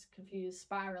depressed, confused,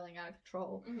 spiraling out of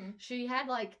control. Mm-hmm. She had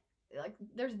like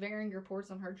there's varying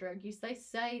reports on her drug use. They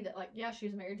say that, like, yeah, she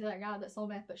was married to that guy that sold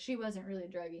meth, but she wasn't really a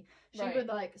druggie. She would,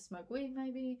 like, smoke weed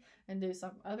maybe and do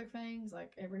some other things,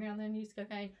 like, every now and then use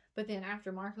cocaine. But then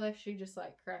after Mark left, she just,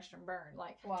 like, crashed and burned.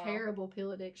 Like, terrible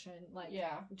pill addiction. Like,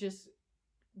 just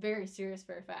very serious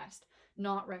very fast,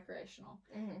 not recreational,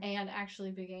 and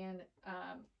actually began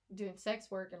doing sex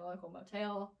work in a local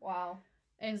motel. Wow.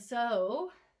 And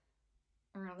so,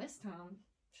 around this time,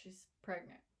 she's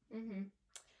pregnant.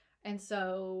 And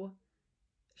so,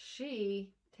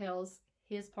 she tells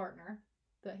his partner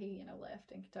that he,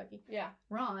 left in Kentucky. Yeah.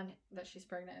 Ron, that she's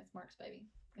pregnant. It's Mark's baby.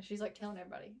 And she's like telling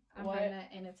everybody, I'm What? pregnant,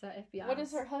 and it's a FBI. What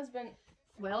is her husband?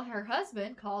 Well, her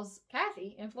husband calls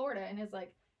Kathy in Florida and is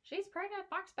like, she's pregnant,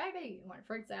 Mark's baby, and like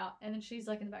freaks out. And then she's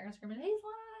like in the background screaming, he's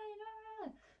lying.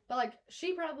 Ah. But like,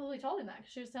 she probably told him that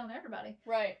because she was telling everybody.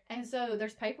 Right. And so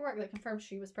there's paperwork that confirms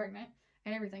she was pregnant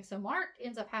and everything. So Mark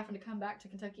ends up having to come back to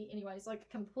Kentucky anyways, like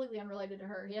completely unrelated to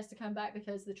her. He has to come back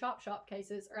because the chop shop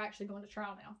cases are actually going to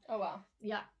trial now. Oh, wow.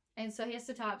 Yeah. And so he has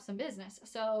to tie up some business.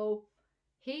 So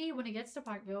when he gets to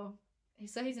Pikeville,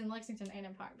 he's in Lexington and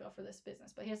in Pikeville for this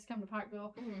business, but he has to come to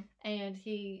Pikeville, and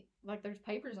he, like, there's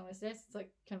papers on his desk. It's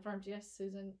like, confirmed, yes,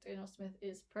 Susan Daniel Smith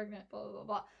is pregnant, blah, blah, blah,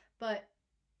 blah. But,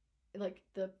 like,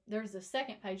 there's a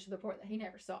second page of the report that he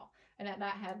never saw, and that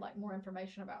had, like, more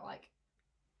information about, like,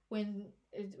 when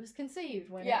it was conceived,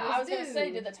 when it was I was going to due.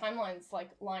 say, did the timelines,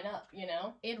 like, line up,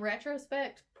 In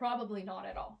retrospect, probably not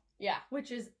at all. Yeah.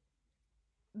 Which is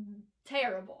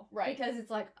terrible. Right. Because it's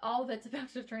like all that's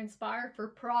about to transpire for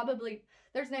probably,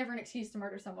 there's never an excuse to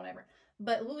murder someone ever.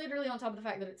 But literally on top of the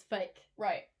fact that it's fake.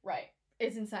 Right.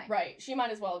 It's insane. Right. She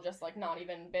might as well just, like, not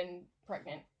even been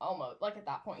pregnant, almost, like, at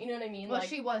that point. You know what I mean? Well, like,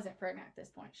 she wasn't pregnant at this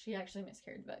point. She actually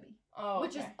miscarried the baby. Oh,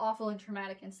 Which is awful and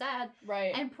traumatic and sad.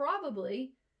 Right. And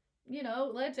probably,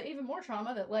 led to even more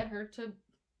trauma that led her to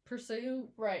pursue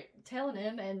telling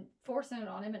him and forcing it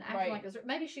on him and acting like it was,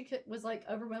 maybe she was like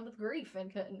overwhelmed with grief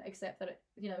and couldn't accept that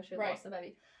she had lost the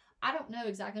baby. I don't know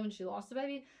exactly when she lost the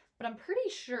baby, but I'm pretty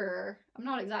sure, I'm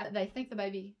not exact, they think the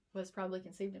baby was probably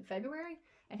conceived in February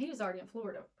and he was already in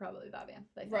Florida probably by then,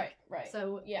 they think. Right.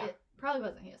 So it probably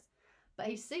wasn't his, but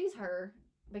he sees her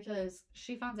because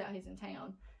she finds out he's in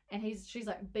town. And she's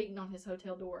like beating on his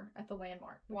hotel door at the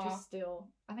Landmark, which is still,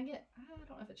 I don't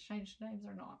know if it's changed names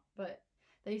or not, but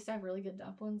they used to have really good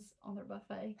dumplings on their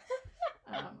buffet.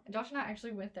 Josh and I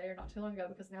actually went there not too long ago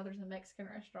because now there's a Mexican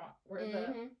restaurant where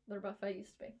their buffet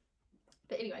used to be.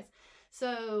 But anyways,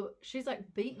 so she's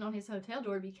like beating on his hotel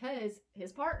door because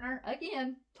his partner,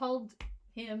 again, told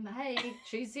him, hey,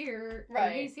 she's here, or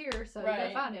he's here, so you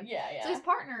gotta find him. Yeah. So his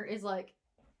partner is like,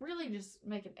 really just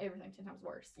making everything 10 times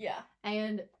worse. Yeah.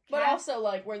 And but also,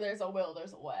 like, where there's a will,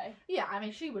 there's a way. Yeah, I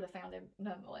mean, she would have found him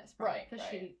nonetheless. Probably,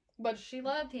 because she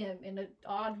loved him in an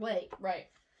odd way. Right.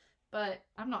 But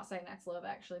I'm not saying that's love,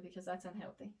 actually, because that's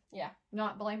unhealthy. Yeah.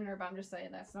 Not blaming her, but I'm just saying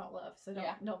that's not love. So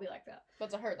don't be like that. But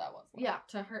to her, that was love. Yeah,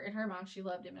 to her, in her mind, she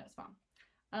loved him and it's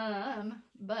fine.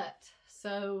 But,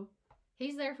 so,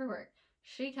 he's there for work.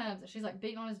 She comes and she's like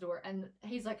beating on his door and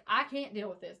he's like, I can't deal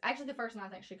with this. Actually, the first night I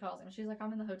think she calls him and she's like,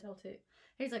 I'm in the hotel too.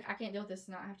 He's like, I can't deal with this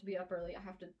tonight. I have to be up early. I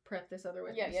have to prep this other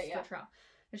witness for trial.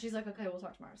 And she's like, okay, we'll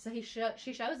talk tomorrow. So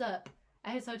she shows up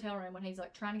at his hotel room when he's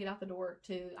like trying to get out the door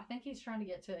to, I think he's trying to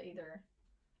get to either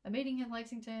a meeting in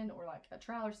Lexington or like a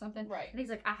trial or something. Right. And he's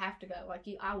like, I have to go. Like,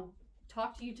 I will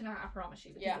talk to you tonight, I promise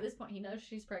you. Because at this point he knows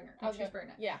she's pregnant. She's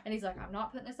pregnant. Yeah. And he's like, I'm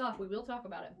not putting this off. We will talk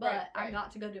about it. But I've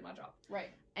got to go do my job. Right.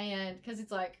 And because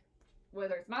it's like,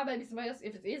 whether it's my baby, somebody else,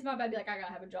 if it is my baby, like, I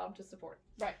gotta have a job to support.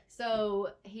 Right.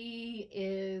 So he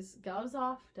goes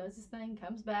off, does his thing,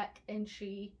 comes back, and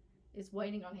she is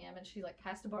waiting on him, and she, like,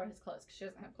 has to borrow his clothes because she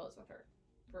doesn't have clothes with her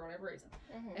for whatever reason.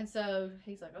 And so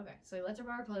he's like, okay. So he lets her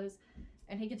borrow clothes,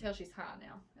 and he can tell she's high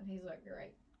now. And he's like,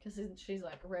 great. Because she's,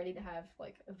 like, ready to have,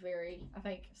 like, a very, I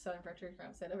think Southern Frontier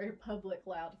Crime said, a very public,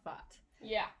 loud fight.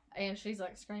 Yeah. And she's,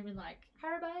 like, screaming, like,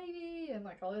 her baby, and,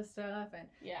 like, all this stuff. And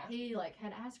he, like,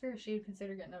 had asked her if she would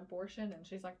consider getting an abortion, and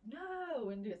she's like, no,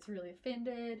 and gets really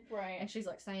offended. Right. And she's,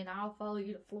 like, saying, I'll follow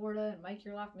you to Florida and make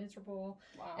your life miserable.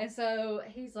 Wow. And so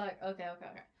he's like, okay.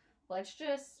 Let's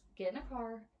just get in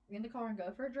the car and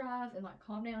go for a drive and, like,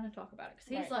 calm down and talk about it.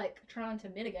 Because he's, like, trying to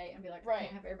mitigate and be like, I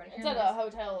can't have everybody hearing this. It's at a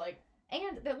hotel, like...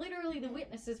 And that literally the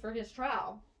witnesses for his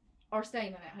trial are staying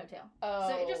in that hotel. Oh.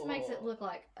 So it just makes it look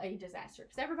like a disaster.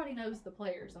 Because everybody knows the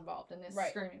players involved in this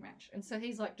screaming match. And so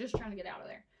he's like just trying to get out of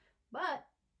there. But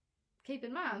keep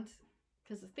in mind,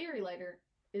 because the theory later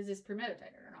is this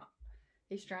premeditated or not.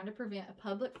 He's trying to prevent a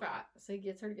public fight. So he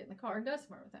gets her to get in the car and go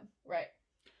somewhere with him. Right.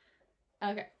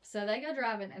 Okay. So they go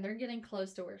driving and they're getting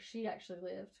close to where she actually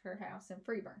lived, her house in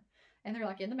Freeburn. And they're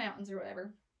like in the mountains or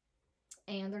whatever.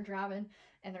 And they're driving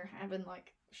and they're having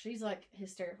like, she's like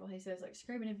hysterical. He says like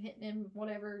screaming him, hitting him,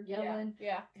 whatever, yelling.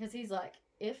 Yeah. Because he's like,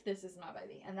 if this is my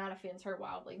baby. And that offends her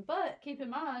wildly. But keep in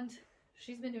mind,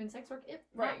 she's been doing sex work. It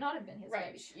Right. might not have been his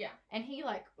Right. baby. Yeah. And he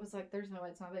like was like, "There's no way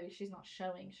it's my baby. She's not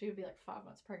showing. She would be like 5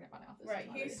 months pregnant by now." If this Right.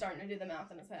 was my He's baby." starting to do the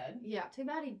math in his head. Yeah. Too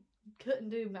bad he couldn't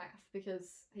do math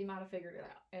because he might have figured it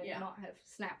out and Yeah. not have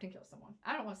snapped and killed someone.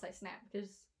 I don't want to say snap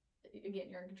because again,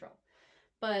 you're in control.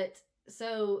 But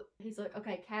so he's like,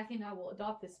 "Okay, Kathy and I will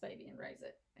adopt this baby and raise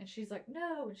it." And she's like,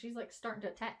 "No." And she's like starting to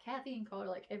attack Kathy and call her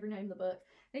like every name in the book.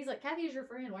 And he's like, "Kathy is your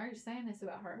friend. Why are you saying this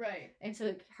about her?" Right. And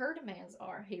so her demands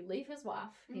are he leave his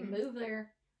wife, he Mhm. move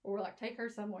there, or like take her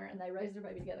somewhere and they raise their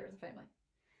baby together as a family.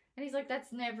 And he's like,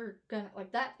 "That's never gonna,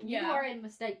 like that, you Yeah. are a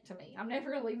mistake to me. I'm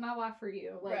never gonna leave my wife for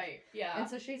you." Like, Right. Yeah. and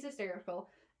so she's hysterical.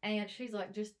 And she's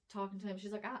like just talking to him.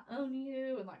 She's like, "I own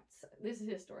you." And like, this is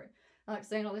his story. Like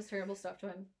saying all this terrible stuff to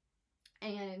him.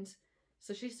 And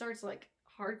so she starts like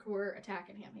hardcore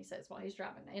attacking him, he says, while he's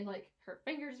driving. And like her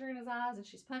fingers are in his eyes and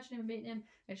she's punching him and beating him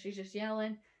and she's just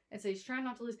yelling. And so he's trying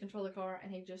not to lose control of the car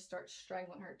and he just starts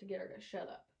strangling her to get her to shut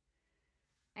up.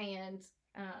 And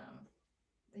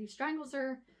he strangles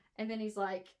her and then he's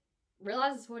like,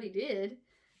 realizes what he did.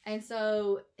 And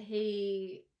so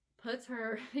he puts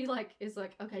her, he like is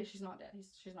like, "Okay, she's not dead.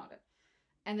 She's not dead."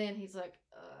 And then he's like,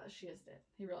 she is dead.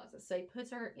 He realizes. So he puts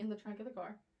her in the trunk of the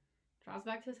car, drives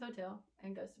back to his hotel,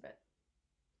 and goes to bed.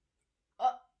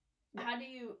 How do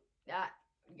you? Yeah,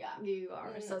 Yeah. you are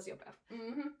a sociopath.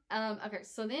 Mm-hmm. Okay,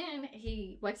 so then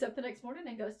he wakes up the next morning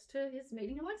and goes to his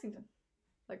meeting in Lexington,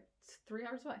 like 3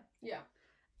 hours away. Yeah.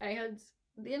 And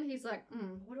then he's like,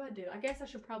 "What do I do? I guess I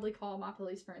should probably call my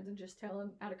police friends and just tell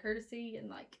them out of courtesy and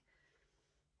like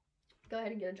go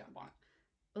ahead and get a jump on it."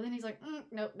 But then he's like,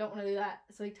 "Nope, don't want to do that."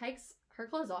 So he takes her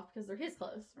clothes off because they're his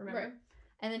clothes, remember? Right.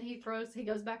 And then he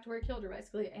goes back to where he killed her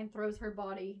basically and throws her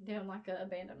body down like an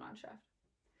abandoned mine shaft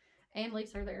and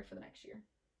leaves her there for the next year.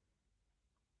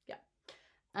 Yeah.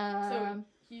 So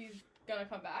he's gonna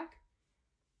come back.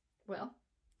 Well,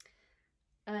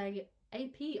 a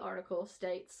AP article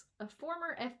states a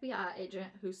former FBI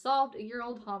agent who solved a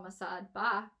year-old homicide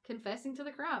by confessing to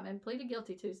the crime and pleaded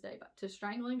guilty Tuesday to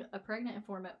strangling a pregnant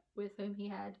informant with whom he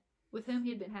had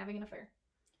been having an affair.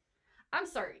 I'm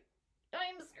sorry.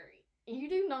 You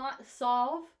do not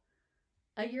solve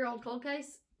a year-old cold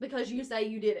case because you say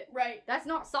you did it. Right. That's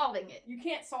not solving it. You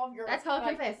can't solve your. That's called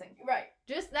confessing. Right.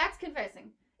 That's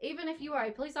confessing. Even if you are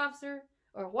a police officer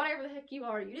or whatever the heck you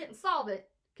are, you didn't solve it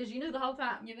because you knew the whole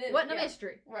time. You did. It wasn't a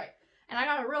mystery. Right. And I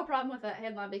got a real problem with that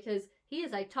headline because he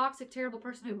is a toxic, terrible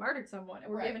person who murdered someone,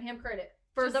 and we're giving him credit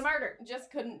for the murder.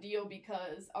 Just couldn't deal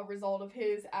because a result of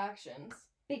his actions.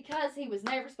 Because he was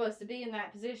never supposed to be in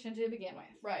that position to begin with.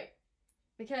 Right.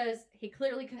 Because he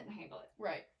clearly couldn't handle it.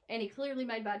 Right. And he clearly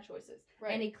made bad choices.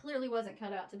 Right. And he clearly wasn't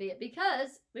cut out to be it.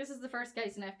 Because this is the first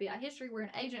case in FBI history where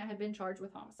an agent had been charged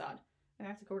with homicide. And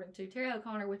that's according to Terry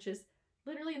O'Connor, which is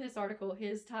literally in this article,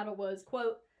 his title was,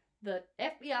 quote, "the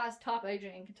FBI's top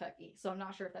agent in Kentucky." So I'm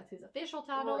not sure if that's his official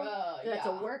title. That's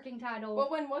a working title.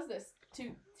 Well, when was this?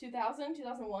 2000?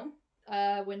 2001?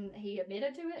 When he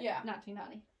admitted to it? Yeah.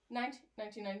 1990.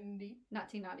 1990.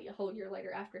 1990, a whole year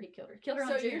later after he killed her. Killed her on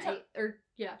So June you're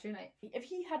 8th. June 8th. If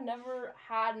he had never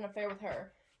had an affair with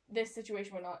her, this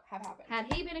situation would not have happened.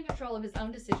 Had he been in control of his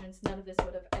own decisions, none of this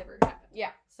would have ever happened.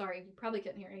 Yeah. Sorry, you probably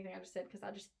couldn't hear anything I just said because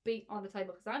I just beat on the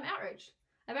table because I'm outraged.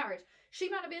 She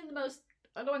might have been the most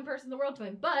annoying person in the world to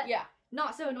him, but yeah,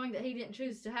 not so annoying that he didn't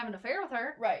choose to have an affair with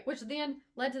her. Right. Which then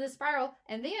led to this spiral,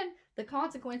 and then the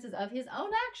consequences of his own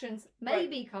actions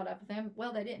maybe caught up with him.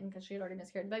 Well, they didn't because she had already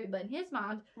miscarried the baby, but in his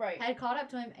mind, had caught up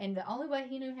to him, and the only way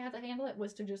he knew how to handle it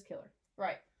was to just kill her.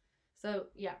 Right. So,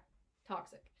 yeah,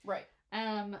 toxic. Right.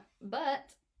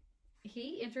 But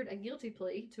he entered a guilty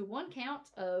plea to one count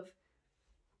of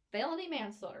felony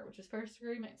manslaughter, which is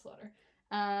first-degree manslaughter,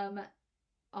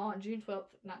 on June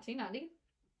 12th, 1990.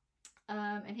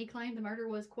 And he claimed the murder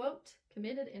was, quote,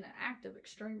 committed in an act of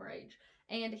extreme rage.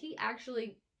 And he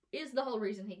actually is the whole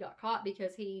reason he got caught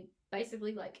because he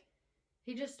basically,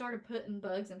 he just started putting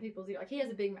bugs in people's ears. Like, he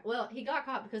has a big mouth. Well, he got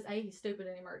caught because, A, he's stupid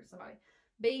and he murdered somebody.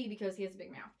 B, because he has a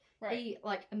big mouth. Right. He,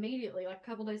 immediately, a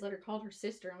couple days later, called her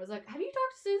sister and was like, "Have you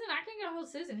talked to Susan? I can't get a hold of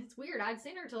Susan. It's weird. I'd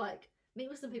seen her to, meet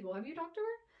with some people. Have you talked to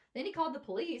her?" Then he called the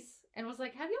police and was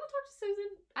like, "Have y'all talked to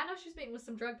Susan? I know she's meeting with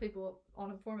some drug people on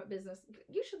informant business.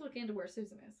 You should look into where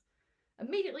Susan is."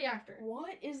 Immediately after.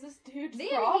 What is this dude's then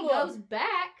problem? He goes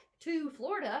back to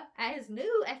Florida at his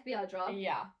new FBI job.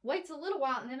 Yeah. Waits a little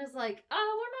while and then is like,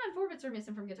 "Oh, one of my informants are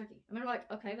missing from Kentucky." And they're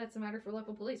like, "Okay, that's a matter for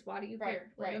local police. Why do you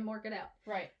care? Let them work it out."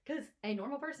 Right. Because a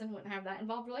normal person wouldn't have that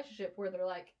involved relationship where they're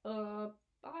like,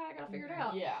 I gotta figure it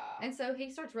out. Yeah. And so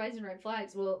he starts raising red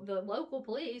flags. Well, the local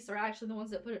police are actually the ones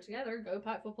that put it together. Go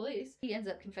Pikeville Police. He ends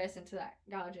up confessing to that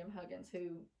guy, Jim Huggins,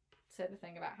 who said the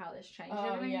thing about how this changed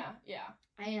Oh, everything. yeah.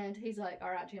 And he's like, all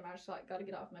right, Jim, I just like got to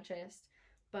get off my chest,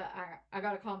 but I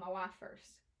got to call my wife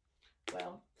first.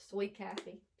 Well, sweet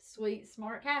Kathy, sweet,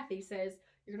 smart Kathy says,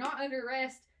 you're not under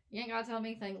arrest. You ain't got to tell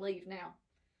me anything. Leave now.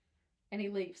 And he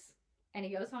leaves. And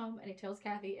he goes home and he tells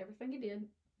Kathy everything he did,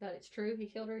 that it's true. He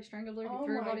killed her, he strangled her, he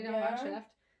threw her body down the mine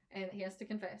shaft, and he has to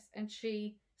confess. And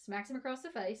she smacks him across the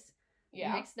face.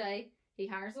 Yeah. The next day, he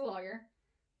hires a lawyer,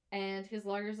 and his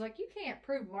lawyer's like, you can't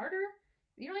prove murder.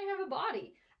 You don't even have a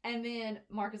body. And then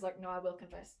Mark is like, no, I will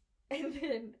confess. And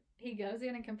then he goes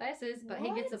in and confesses, but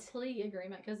he gets a plea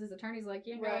agreement because his attorney's like,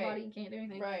 you ain't got a body, you can't do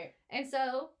anything. Right. And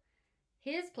so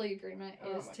his plea agreement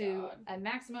is to a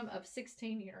maximum of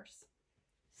 16 years.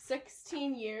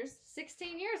 16 years?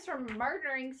 16 years for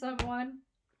murdering someone.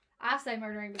 I say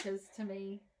murdering because to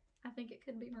me, I think it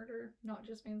could be murder, not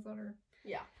just manslaughter.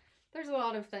 Yeah. There's a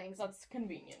lot of things. That's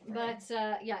convenient. But,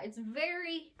 yeah, it's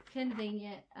very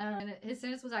convenient. And his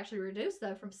sentence was actually reduced,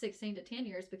 though, from 16 to 10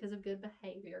 years because of good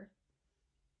behavior.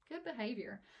 Good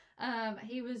behavior.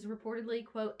 He was reportedly,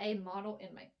 quote, a model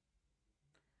inmate.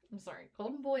 I'm sorry.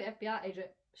 Golden Boy FBI agent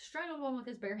strangled one with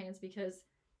his bare hands because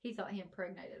he thought he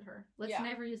impregnated her. Let's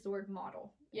never use the word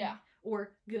model. Yeah.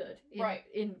 Or good.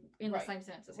 In the same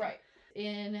sense as him. Right.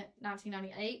 In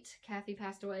 1998, Kathy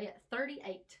passed away at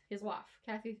 38. His wife,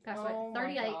 Kathy, passed away at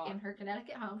 38 in her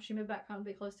Connecticut home. She moved back home to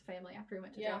be close to family after he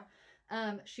went to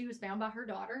jail. She was found by her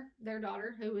daughter, their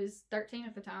daughter, who was 13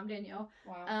 at the time, Danielle.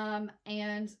 Wow.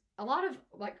 And a lot of,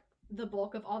 like, the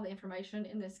bulk of all the information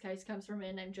in this case comes from a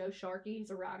man named Joe Sharkey.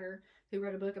 He's a writer who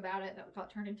wrote a book about it that got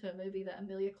turned into a movie that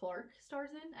Emilia Clarke stars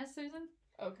in as Susan.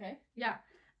 Okay. Yeah.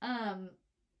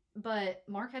 But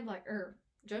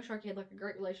Joe Sharkey had like a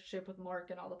great relationship with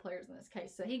Mark and all the players in this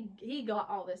case, so he got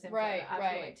all this info that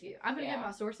I relate to you. I'm gonna give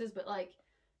my sources, but like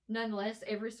nonetheless,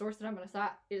 every source that I'm gonna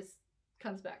cite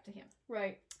comes back to him.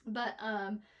 Right. But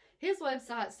his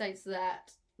website states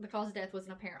that the cause of death was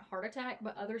an apparent heart attack,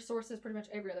 but other sources, pretty much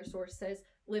every other source, says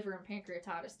liver and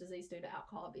pancreatitis disease due to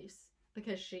alcohol abuse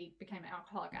because she became an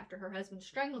alcoholic after her husband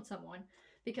strangled someone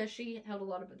because she held a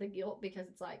lot of the guilt because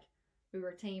it's like, we were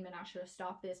a team and I should have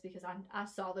stopped this because I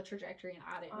saw the trajectory and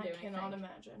I didn't do anything. I cannot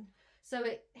imagine. So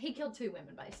he killed 2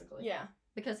 women basically. Yeah.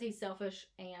 Because he's selfish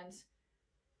and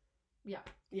yeah,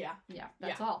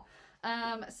 that's all.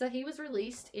 So he was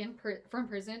released from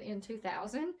prison in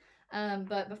 2000.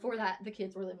 But before that, the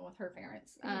kids were living with her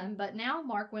parents. But now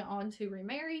Mark went on to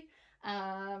remarry.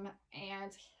 And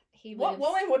he What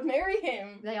woman would marry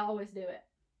him? They always do it.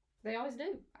 They always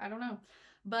do. I don't know.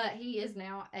 But he is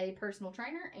now a personal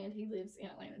trainer, and he lives in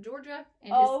Atlanta, Georgia.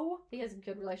 And he has a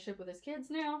good relationship with his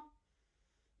kids now.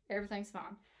 Everything's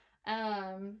fine.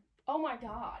 Oh my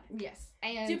God. Yes.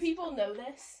 And do people know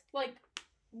this? Like,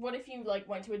 what if you like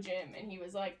went to a gym and he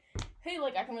was like, "Hey,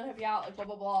 like I can really help you out," like blah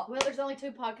blah blah. Well, there's only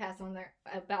 2 podcasts on there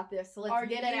about this, so let's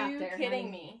get it out there. Are you kidding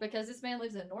me? Because this man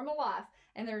lives a normal life,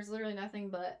 and there's literally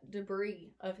nothing but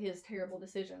debris of his terrible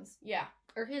decisions. Yeah.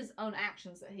 Or his own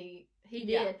actions that he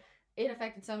did. It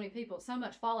affected so many people, so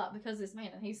much fallout because of this man,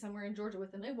 and he's somewhere in Georgia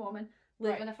with a new woman,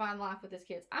 living a fine life with his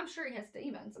kids. I'm sure he has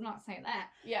demons. I'm not saying that.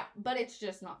 Yeah. But it's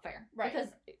just not fair. Right.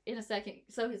 Because in a second,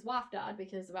 so his wife died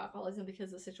because of alcoholism,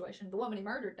 because of the situation. The woman he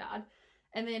murdered died.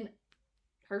 And then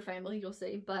her family, you'll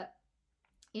see. But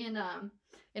in a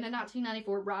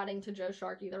 1994 writing to Joe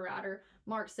Sharkey, the writer,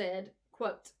 Mark said,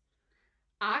 quote,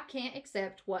 "I can't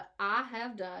accept what I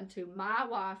have done to my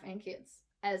wife and kids.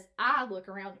 As I look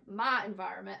around my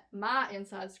environment, my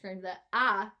inside scream that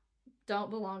I don't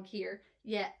belong here.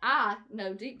 Yet I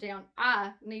know deep down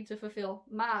I need to fulfill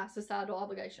my societal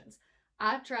obligations.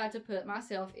 I tried to put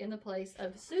myself in the place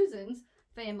of Susan's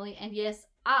family, and yes,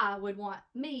 I would want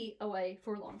me away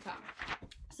for a long time."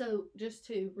 So just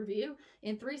to review,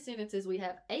 in 3 sentences we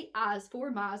have 8 I's,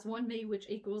 4 my's, 1 me, which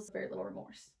equals very little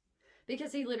remorse.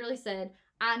 Because he literally said,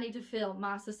 I need to fulfill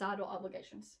my societal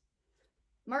obligations.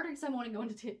 Murdering someone and going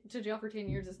to jail for 10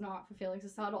 years is not fulfilling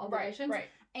societal obligations. Right.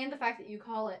 And the fact that you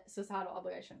call it societal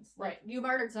obligations. Right. Like, you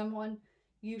murdered someone,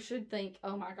 you should think,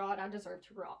 oh my God, I deserve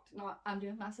to rot. Not, I'm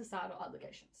doing my societal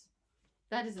obligations.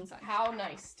 That is insane. How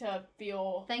nice to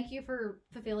feel. Thank you for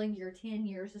fulfilling your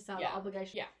 10-year societal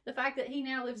obligation. Yeah. The fact that he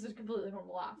now lives a completely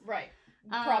normal life. Right.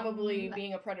 Probably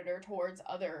being a predator towards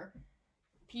other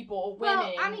people, women.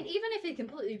 Well, I mean, even if it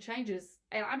completely changes,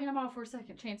 I mean, I'm all for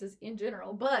second chances in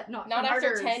general, but not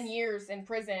after 10 years in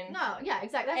prison. No, yeah,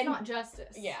 exactly. That's not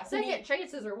justice. Yeah. Second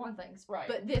chances are one thing, right?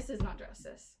 But this is not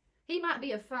justice. He might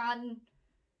be a fine,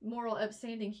 moral,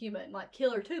 upstanding human, like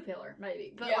killer 2 pillar,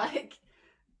 maybe, but like,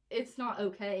 it's not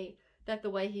okay that the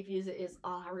way he views it is,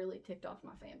 oh, I really ticked off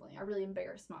my family. I really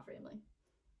embarrassed my family.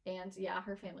 And yeah,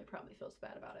 her family probably feels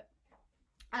bad about it.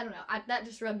 I don't know. That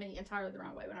just rubbed me entirely the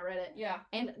wrong way when I read it. Yeah.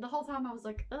 And the whole time I was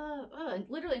like, and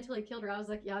literally until he killed her, I was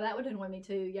like, yeah, that would annoy me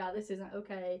too. Yeah, this isn't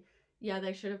okay. Yeah,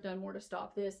 they should have done more to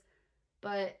stop this.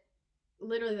 But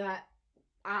literally that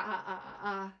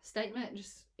statement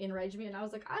just enraged me, and I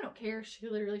was like, I don't care. She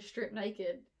literally stripped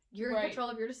naked. You're in control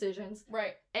of your decisions.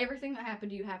 Right. Everything that happened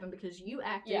to you happened because you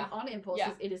acted on impulses.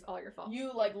 Yeah. It is all your fault.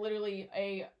 You, like, literally,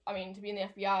 to be in the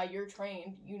FBI, you're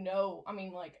trained. You know,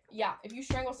 if you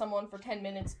strangle someone for 10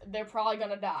 minutes, they're probably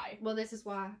gonna die. Well, this is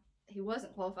why he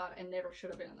wasn't qualified and never should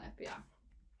have been in the FBI.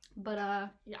 But,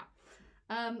 yeah.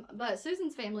 But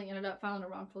Susan's family ended up filing a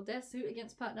wrongful death suit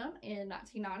against Putnam in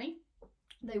 1990.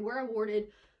 They were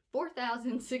awarded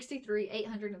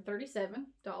 $4,063,837.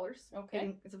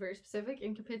 Okay. It's a very specific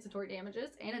in compensatory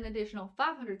damages, and an additional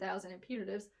 $500,000 in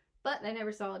punitives, but they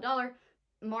never saw a dollar.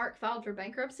 Mark filed for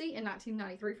bankruptcy in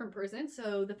 1993 from prison,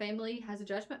 so the family has a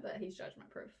judgment, but he's judgment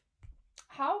proof.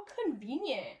 How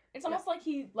convenient. It's almost like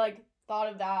he, like, thought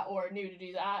of that or knew to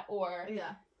do that, or...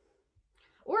 Yeah.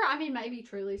 Or, maybe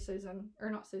truly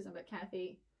but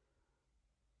Kathy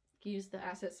used the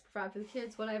assets to provide for the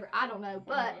kids, whatever. I don't know.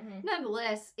 But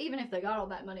nonetheless, even if they got all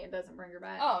that money, it doesn't bring her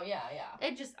back. Oh, yeah.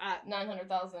 It just...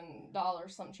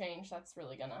 $900,000, some change, that's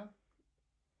really gonna...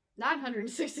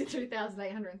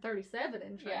 $963,837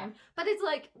 in change. Yeah. But it's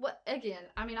like, what, again,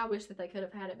 I wish that they could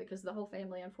have had it because the whole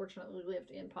family, unfortunately, lived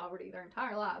in poverty their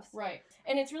entire lives. Right.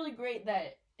 And it's really great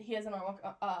that he has a normal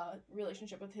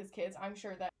relationship with his kids. I'm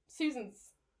sure that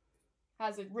Susan's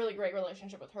has a really great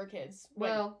relationship with her kids.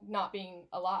 Not being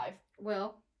alive.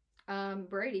 Well,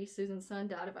 Brady, Susan's son,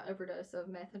 died of an overdose of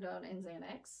methadone and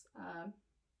Xanax,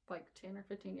 like 10 or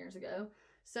 15 years ago.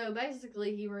 So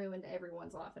basically, he ruined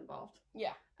everyone's life involved.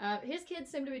 Yeah. His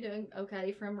kids seem to be doing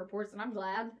okay from reports, and I'm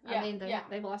glad. Yeah,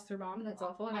 they lost their mom, and that's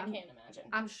awful. And I can't imagine.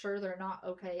 I'm sure they're not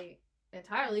okay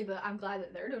entirely, but I'm glad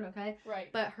that they're doing okay.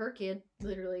 Right. But her kid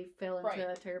literally fell into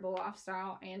a terrible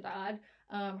lifestyle and died.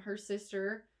 Her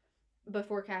sister,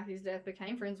 before Kathy's death,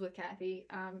 became friends with Kathy,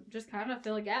 just kind of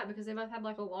fill a gap because they both had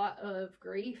like a lot of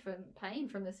grief and pain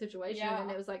from this situation. Yeah.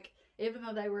 And it was like, even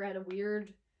though they were in a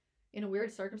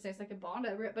weird circumstance, they could bond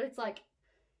over it. But it's like,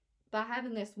 by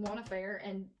having this one affair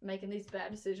and making these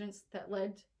bad decisions that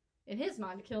led, in his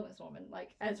mind, to killing this woman,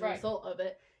 like, as a result of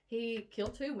it, he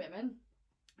killed 2 women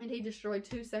and he destroyed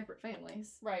 2 separate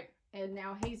families. Right. And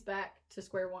now he's back to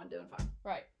square one doing fine.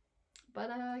 Right. But,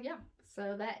 yeah.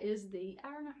 So that is the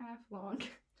hour-and-a-half long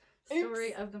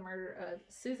story of the murder of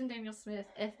Susan Daniel Smith,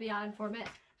 FBI informant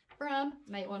from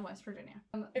Maitland, West Virginia.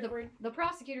 The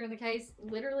prosecutor in the case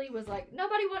literally was like,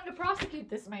 nobody wanted to prosecute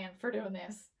this man for doing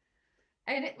this.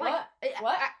 And it, like...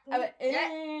 What?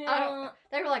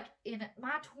 They were like, in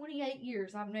my 28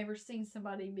 years, I've never seen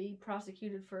somebody be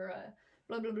prosecuted for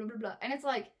blah, blah, blah, blah, blah. And it's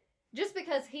like, just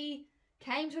because he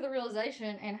came to the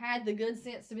realization and had the good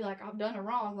sense to be like, I've done it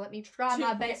wrong, let me try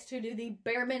my best to do the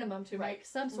bare minimum to make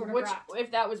some sort of right.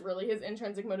 If that was really his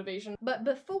intrinsic motivation. But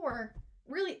before,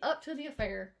 really up to the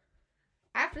affair,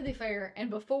 after the affair, and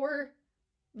before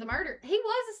the murder, he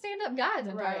was a stand-up guy.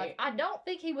 Right. Like, I don't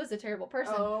think he was a terrible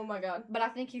person. Oh my God. But I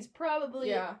think he's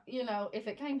probably, if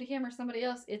it came to him or somebody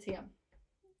else, it's him.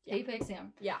 Yeah. He picks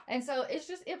him. Yeah. And so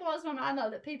it blows my mind,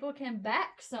 though, that people can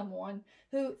back someone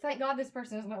who, thank God this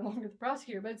person is no longer the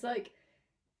prosecutor, but it's like,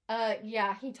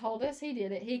 he told us he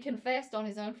did it. He confessed on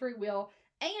his own free will,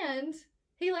 and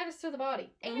he led us to the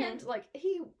body. Mm-hmm. And, like,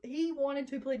 he wanted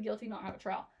to plead guilty, not have a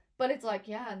trial. But it's like,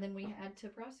 and then we had to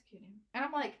prosecute him. And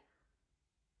I'm like,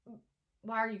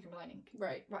 why are you complaining?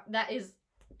 Right. That is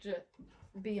just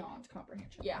beyond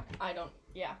comprehension. Yeah,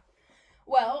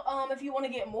 Well, if you want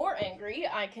to get more angry,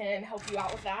 I can help you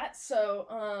out with that. So,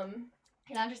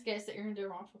 can I just guess that you're going to do a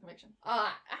wrongful conviction?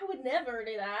 I would never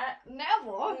do that.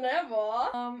 Never?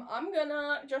 I'm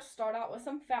gonna just start out with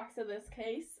some facts of this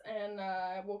case, and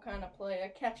we'll kind of play a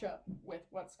catch-up with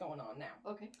what's going on now.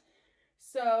 Okay.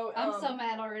 So, I'm so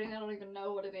mad already, I don't even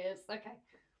know what it is. Okay.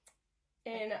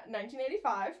 In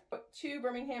 1985, 2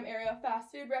 Birmingham area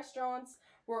fast food restaurants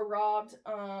were robbed,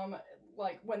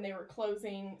 when they were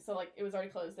closing. So, it was already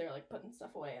closed. They were, putting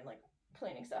stuff away and,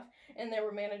 cleaning stuff. And there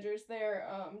were managers there,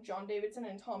 John Davidson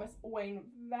and Thomas Wayne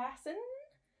Vasson.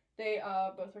 They,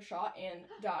 both were shot and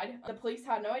died. The police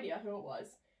had no idea who it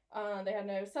was. They had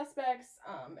no suspects,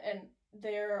 and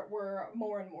there were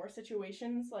more and more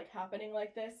situations, happening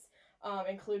like this.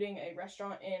 Including a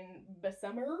restaurant in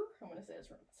Bessemer. I'm gonna say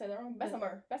that wrong.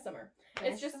 Bessemer.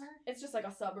 It's just like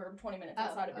a suburb, 20 minutes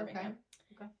outside of Birmingham.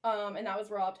 Okay. And that was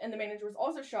robbed. And the manager was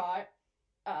also shot.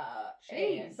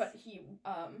 Jeez. But he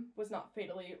was not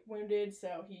fatally wounded,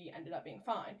 so he ended up being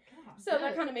fine. God, So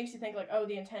that kind of makes you think like, oh,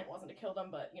 the intent wasn't to kill them,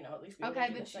 but you know, at least we okay,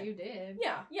 do but this thing. you did.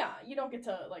 Yeah, you don't get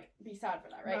to like be sad for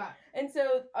that, right? And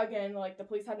so again, like the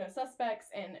police had no suspects,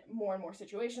 and more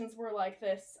situations were like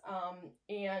this,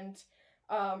 and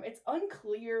it's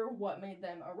unclear what made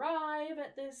them arrive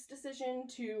at this decision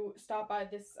to stop by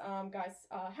this guy's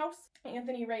house,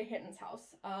 Anthony Ray Hinton's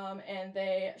house. And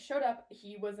they showed up.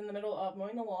 He was in the middle of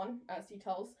mowing the lawn, as he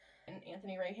tells. And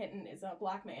Anthony Ray Hinton is a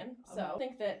black man, so I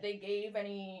think that they gave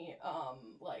any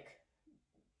like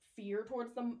fear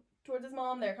towards his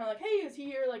mom. They're kind of like, hey, is he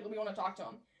here? Like, we want to talk to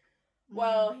him. Mm-hmm.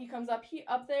 Well, he comes up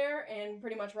there, and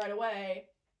pretty much right away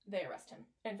they arrest him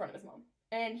in front of his mom.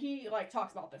 And he, like,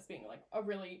 talks about this being, like, a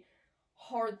really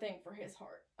hard thing for his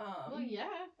heart. Well, yeah.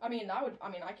 I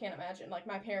can't imagine. Like,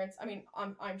 my parents,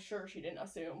 I'm sure she didn't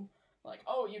assume, like,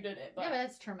 oh, you did it. But yeah, but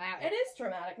it's traumatic. It is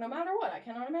traumatic, no matter what. I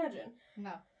cannot imagine.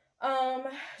 No. No,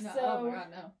 so, oh my God,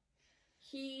 no.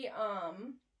 He,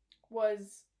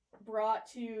 was brought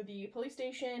to the police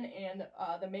station, and,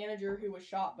 the manager who was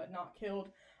shot but not killed,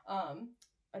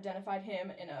 identified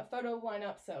him in a photo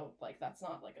lineup, so, like, that's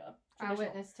not, like, a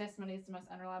eyewitness testimony is the most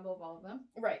unreliable of all of them.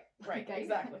 Right, okay.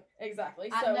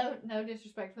 Exactly. So, no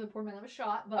disrespect for the poor man that was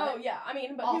shot, but... Oh, yeah,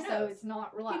 but also, it's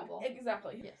not reliable.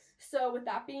 Exactly. Yes. So, with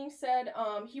that being said,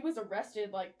 he was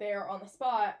arrested, like, there on the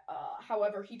spot.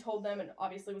 However, he told them, and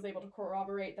obviously was able to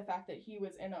corroborate the fact that he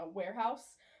was in a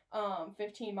warehouse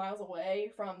 15 miles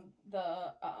away from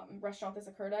the restaurant this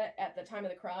occurred at the time of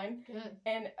the crime. Good.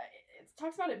 And it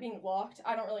talks about it being locked.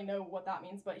 I don't really know what that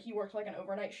means, but he worked like an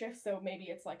overnight shift, so maybe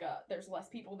it's like there's less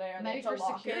people there, and maybe they have to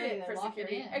lock security, it for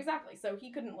security. Exactly. So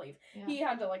he couldn't leave. Yeah. He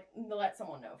had to like let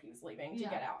someone know if he was leaving to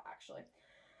get out, actually.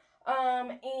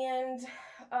 And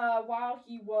while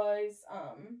he was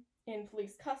in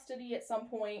police custody at some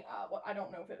point, I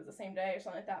don't know if it was the same day or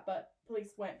something like that, but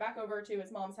police went back over to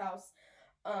his mom's house,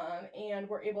 and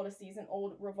were able to seize an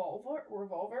old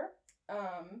revolver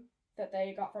that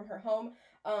they got from her home.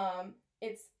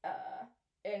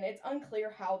 And it's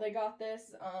unclear how they got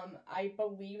this. I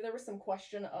believe there was some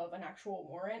question of an actual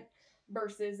warrant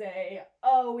versus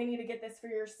we need to get this for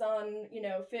your son,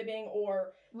 fibbing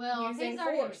or using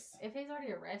force. If he's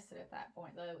already arrested at that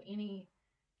point, though, any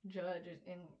judge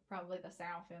in probably the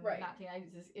South in the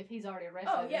 1980s, if he's already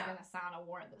arrested, he's going to sign a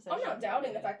warrant that says... I'm not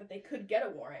doubting the fact that they could get a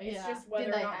warrant. It's just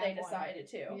whether or not they decided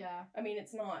to. Yeah.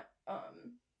 It's not...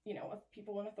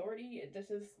 people in authority,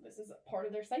 this is part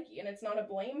of their psyche, and it's not a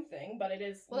blame thing, but it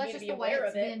is. Well, that's just the way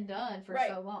it's been done for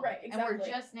so long, right? Exactly. And we're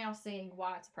just now seeing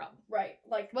why it's a problem, right?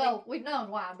 Like, we've known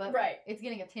why, but it's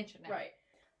getting attention now, right?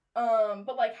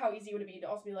 But like, how easy would it be to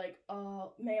also be like,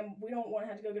 ma'am, we don't want to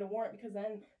have to go get a warrant because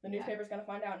then the newspaper's gonna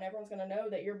find out and everyone's gonna know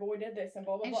that your boy did this and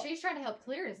blah blah blah. And she's trying to help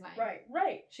clear his name,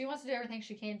 right. She wants to do everything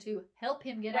she can to help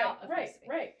him get out of custody.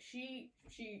 Right. She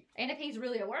and if he's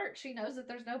really at work, she knows that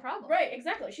there's no problem. Right,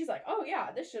 exactly. She's like, oh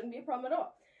yeah, this shouldn't be a problem at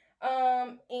all.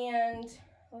 And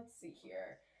let's see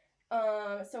here.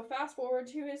 So fast forward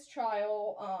to his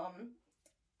trial.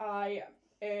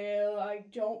 I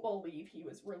don't believe he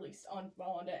was released on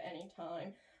bond at any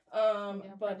time.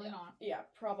 Probably not. Yeah,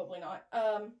 probably not.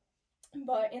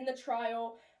 But in the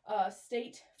trial,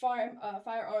 state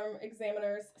firearm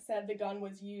examiners said the gun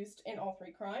was used in all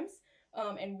three crimes.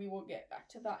 And we will get back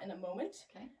to that in a moment.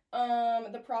 Okay.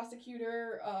 The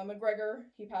prosecutor, McGregor,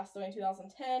 he passed away in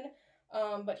 2010,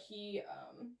 but he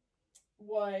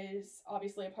was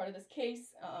obviously a part of this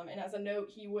case, and as a note,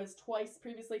 he was twice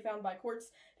previously found by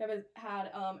courts to have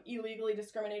had illegally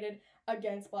discriminated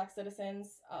against black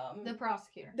citizens. The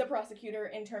prosecutor. The prosecutor,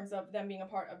 in terms of them being a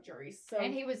part of juries. So,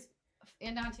 and he was,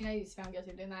 in 1980s, found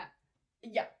guilty of doing that.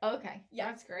 Yeah. Okay. Yeah.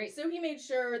 That's great. So he made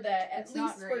sure that at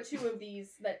least for 2 of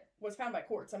these that was found by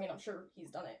courts. I'm sure he's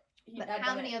done it. But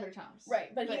how many other times?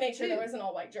 Right, but he made sure there was an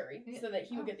all-white jury so that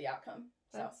he would get the outcome.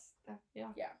 So yeah.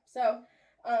 So,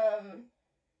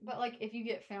 but like, if you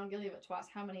get found guilty of it twice,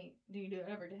 how many do you do it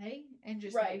every day? And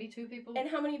just maybe 2 people? And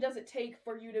how many does it take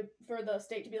for the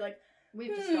state to be like, we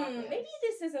have to stop this. Maybe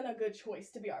this isn't a good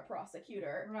choice to be our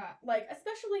prosecutor. Right. Like,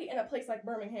 especially in a place like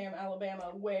Birmingham,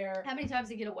 Alabama, where... How many times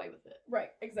do you get away with it?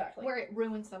 Right, exactly. Where it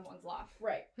ruins someone's life.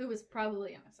 Right. Who was probably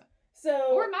innocent.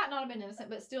 So... Or might not have been innocent,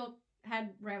 but still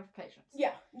had ramifications.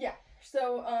 Yeah.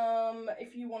 So,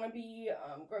 if you want to be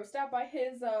grossed out by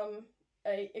his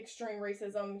extreme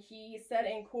racism, he said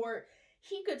in court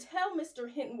he could tell Mr.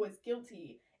 Hinton was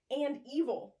guilty and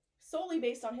evil solely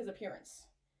based on his appearance.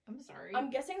 I'm sorry.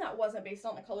 I'm guessing that wasn't based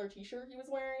on the color t-shirt he was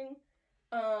wearing.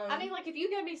 I mean, like, if you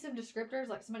give me some descriptors,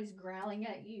 like somebody's growling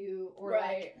at you, or right.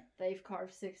 like they've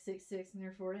carved 666 in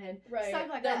their forehead, Right. stuff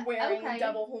like They're that. wearing okay.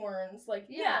 devil horns. Like,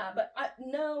 Yeah. but I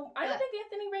don't think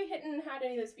Anthony Ray Hinton had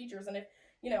any of those features. And if,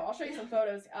 I'll show you some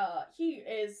photos. He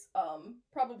is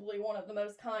probably one of the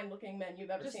most kind-looking men you've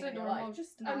ever seen in your life.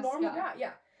 Just nice a normal guy. guy,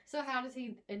 yeah. So how does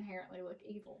he inherently look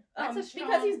evil? That's a strong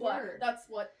because he's black. word. That's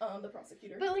what the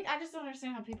prosecutor. But like, I just don't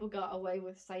understand how people got away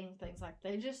with saying things like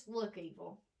they just look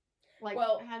evil. Like,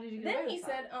 well, how did you? Then he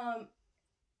said, even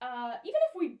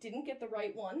if we didn't get the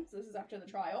right one, so this is after the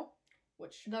trial,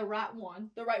 which the right one,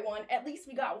 at least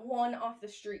we got one off the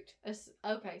street.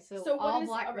 Okay, so all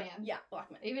black men. Yeah,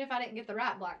 black men. Even if I didn't get the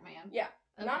right black man. Yeah,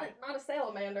 okay. not a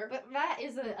salamander. But that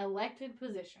is an elected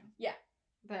position. Yeah,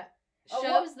 that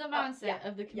shows the mindset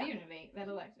of the community that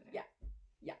elected him.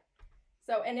 Yeah.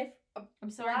 So, and if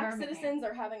I'm sorry, black citizens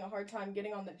are having a hard time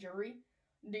getting on the jury,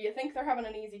 do you think they're having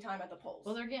an easy time at the polls?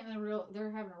 Well, they're having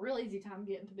a real easy time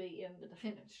getting to be in the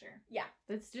defendant's chair. Yeah.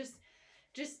 That's just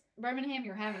Birmingham,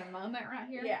 you're having a moment right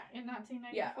here. Yeah. In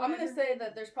 1984. Yeah, I'm going to say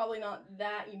that there's probably not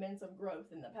that immense of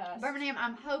growth in the past. Birmingham,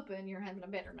 I'm hoping you're having a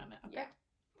better moment. Okay.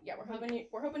 Yeah, we're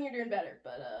hoping you're doing better,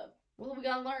 but well, we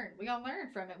gotta learn. We gotta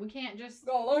learn from it. We can't just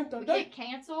we can't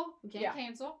cancel. We can't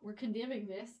cancel. We're condemning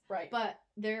this. Right. But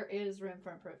there is room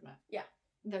for improvement. Yeah.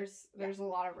 There's a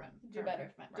lot of room. Do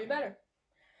better. Do better.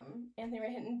 Anthony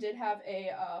Ray Hinton did have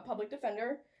a public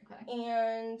defender. Okay.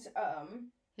 And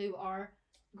who are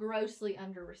grossly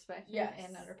under-respected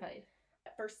and underpaid.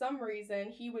 For some reason,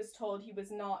 he was told he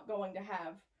was not going to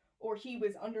have, or he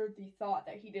was under the thought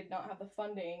that he did not have the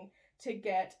funding to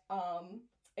get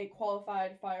a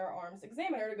qualified firearms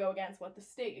examiner to go against what the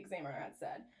state examiner had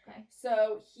said. Okay.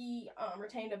 So he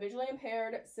retained a visually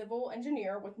impaired civil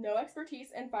engineer with no expertise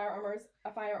in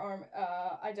firearm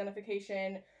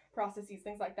identification processes,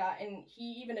 things like that, and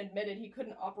he even admitted he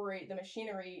couldn't operate the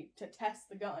machinery to test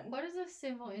the gun. What does a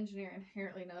civil engineer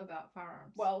inherently know about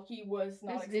firearms? Well, he was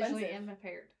not expensive. Visually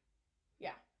impaired.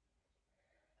 Yeah.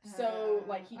 So,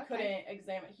 he couldn't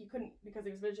examine. He couldn't because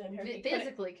he was visually impaired.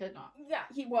 Physically could not. Yeah.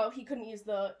 He couldn't use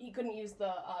the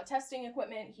testing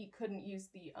equipment. He couldn't use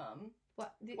the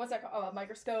what's that called?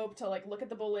 Microscope to look at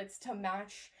the bullets to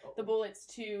match the bullets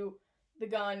to the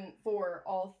gun for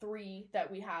all three that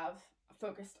we have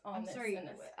focused on. I'm sorry.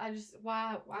 I just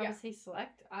why was he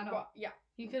select? I don't. Yeah.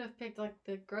 You could have picked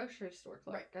the grocery store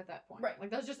clerk at that point.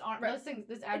 Right. Those just aren't those things.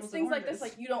 This apples it's things and oranges.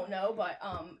 like this, you don't know, but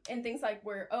and things like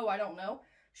where I don't know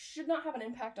should not have an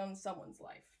impact on someone's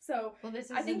life. So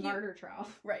this is a murder trial.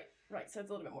 Right. So it's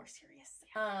a little bit more serious.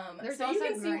 There's so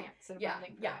also grants and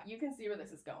funding. Yeah. You can see where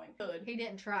this is going. Good. He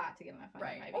didn't try to get enough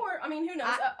funding. Right. Maybe. Or who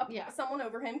knows? Someone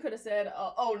over him could have said,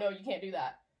 "Oh no, you can't do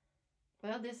that."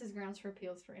 Well, this is grounds for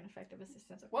appeals for ineffective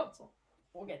assistance of counsel.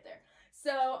 We'll get there.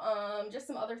 So, just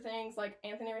some other things, like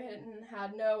Anthony Ray Hinton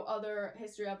had no other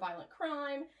history of violent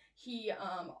crime. He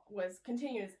was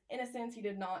continued his innocence. He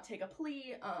did not take a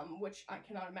plea, which I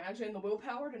cannot imagine the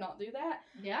willpower to not do that.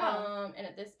 Yeah. And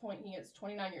at this point, he is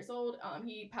 29 years old.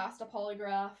 He passed a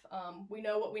polygraph. We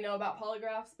know what we know about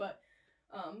polygraphs, but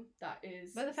that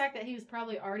is... But the fact that he was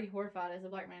probably already horrified as a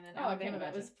black man in Alabama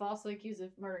that was falsely accused of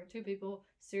murdering 2 people,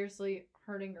 seriously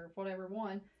hurting or whatever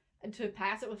one, and to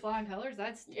pass it with flying colors,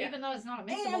 that's even though it's not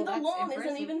admissible, and the lawn impressive.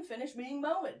 isn't even finished being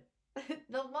mowed.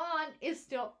 The lawn is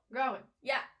still growing.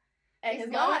 Yeah. And He's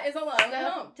his mama is alone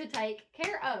at home. to take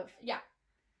care of. Yeah.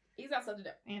 He's got stuff to do.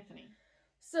 Anthony.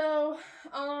 So,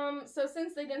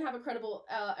 since they didn't have a credible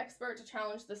expert to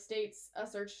challenge the state's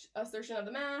assertion of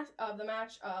the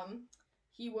match,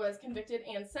 he was convicted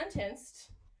and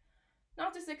sentenced,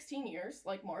 not to 16 years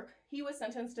like Mark. He was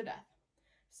sentenced to death.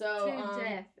 So to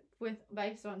death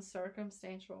based on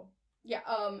circumstantial. Yeah.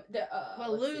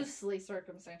 Loosely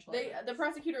circumstantial. The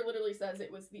prosecutor literally says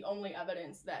it was the only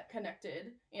evidence that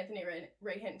connected Anthony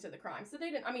Ray Hinton to the crime. So they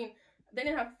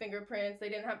didn't have fingerprints.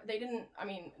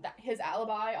 His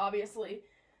alibi obviously.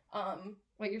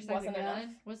 What you're saying? Wasn't the gun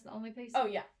enough. was the only piece. Oh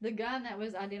yeah, the gun that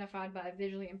was identified by a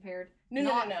visually impaired. No.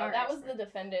 That was the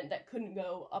defendant that couldn't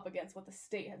go up against what the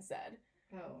state had said.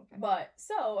 Oh, okay. But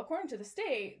so according to the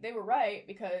state, they were right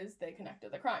because they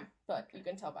connected the crime. But you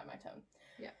can tell by my tone.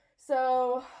 Yeah.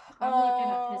 So I'm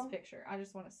looking up his picture. I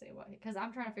just want to see because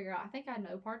I'm trying to figure out. I think I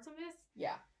know parts of this.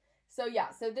 Yeah.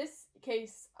 So this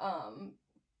case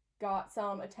got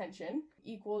some attention.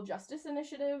 Equal Justice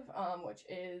Initiative, which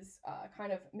is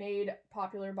kind of made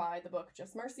popular by the book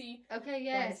Just Mercy. Okay.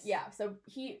 Yes. So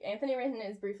Anthony Ray Hinton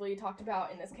is briefly talked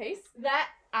about in this case.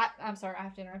 I'm sorry. I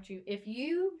have to interrupt you. If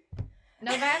you,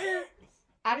 no matter,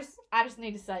 I just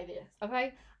need to say this.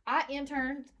 Okay. I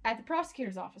interned at the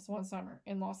prosecutor's office one summer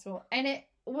in law school, and it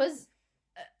was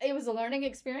it was a learning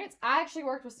experience. I actually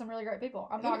worked with some really great people.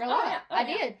 I'm not gonna Oh, lie. yeah. Oh, I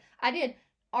yeah. did.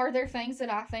 Are there things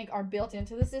that I think are built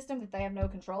into the system that they have no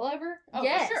control over? Oh,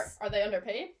 yes. for sure. Are they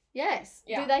underpaid? Yes.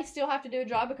 Yeah. Do they still have to do a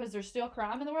job because there's still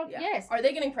crime in the world? Yeah. Yes. Are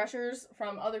they getting pressures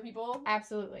from other people?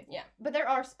 Absolutely. Yeah. But there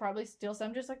are probably still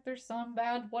some, just like there's some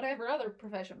bad whatever other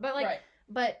profession. But like, Right.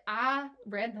 but I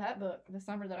read that book the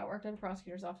summer that I worked at a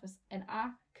prosecutor's office, and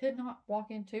I could not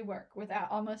walk into work without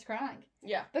almost crying.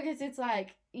 Yeah. Because it's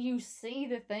like you see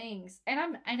the things,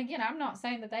 and again, I'm not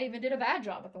saying that they even did a bad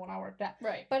job at the one I worked at.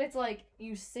 Right. But it's like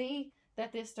you see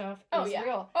that this stuff Oh, is yeah.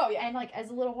 real. Oh, yeah. And like as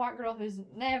a little white girl who's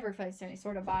never faced any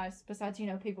sort of bias, besides, you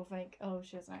know, people think, oh,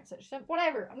 she has an accent,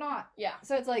 whatever. I'm not. Yeah.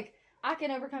 So it's like I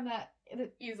can overcome that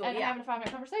Easily. and Yeah. having a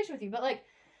 5-minute conversation with you. But like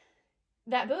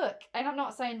that book, and I'm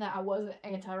not saying that I wasn't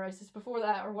anti-racist before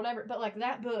that or whatever, but like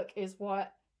that book is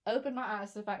what opened my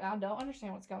eyes to the fact that I don't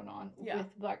understand what's going on Yeah. with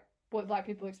what black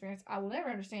people experience. I will never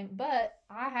understand, but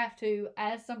I have to,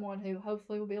 as someone who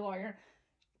hopefully will be a lawyer,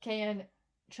 can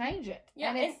change it. Yeah,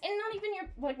 and and not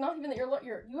even not even that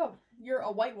you're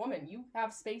a white woman. You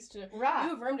have space to right. You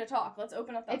have room to talk. Let's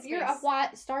open up that If space. you're a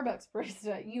white Starbucks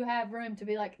barista, you have room to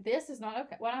be like, this is not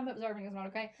okay. What I'm observing is not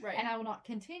okay. Right. And I will not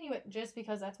continue it just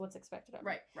because that's what's expected of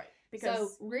me. Right.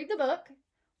 Because So read the book,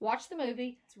 watch the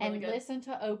movie, it's really and good. listen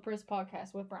to Oprah's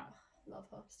podcast with Brian. Love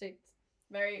her. Steve.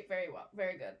 Very, very well.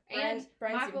 Very good. And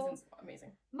Brian Michael- Stevenson's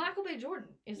amazing. Michael B. Jordan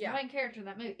is Yeah. the main character in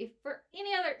that movie. If for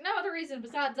no other reason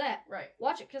besides that, Right.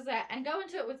 watch it because that, and go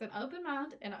into it with an open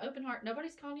mind and an open heart.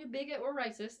 Nobody's calling you a bigot or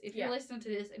racist. If you're Yeah. listening to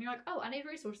this and you're like, oh, I need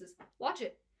resources, watch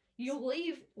it. You'll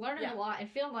leave learning Yeah. a lot and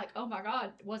feeling like, oh my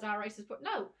God, was I racist? But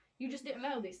no, you just didn't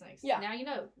know these things. Yeah. Now you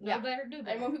know. Yeah. Know better, do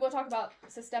better. And when people talk about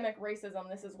systemic racism,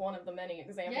 this is one of the many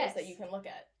examples Yes. that you can look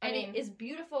at. And it is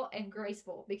beautiful and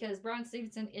graceful because Brian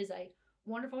Stevenson is a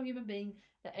wonderful human being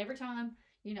that every time,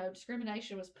 you know,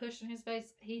 discrimination was pushed in his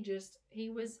face, he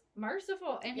was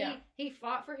merciful and Yeah. he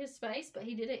fought for his space, but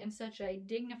he did it in such a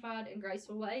dignified and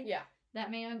graceful way. Yeah.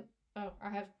 That man, oh, I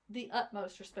have the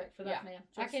utmost respect for that Yeah, man.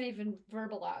 I can't even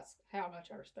verbalize how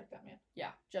much I respect that man.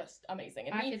 Yeah, just amazing.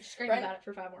 And I could scream Brian- about it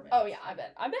for 5 more minutes. Oh yeah, I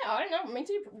bet. I don't know. Me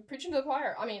too. Preaching to the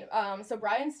choir. I mean, so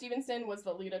Brian Stevenson was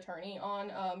the lead attorney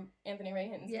on Anthony Ray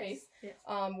Hinton's case. Yes.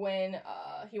 When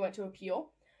he went to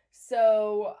appeal.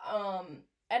 So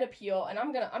at appeal, and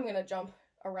I'm gonna jump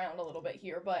around a little bit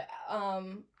here, but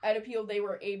at appeal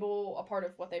a part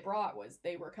of what they brought was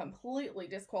they were completely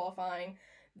disqualifying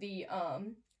the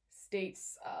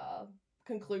state's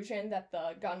conclusion that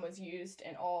the gun was used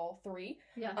in all three.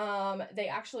 Yeah. They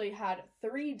actually had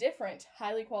 3 different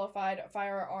highly qualified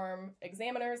firearm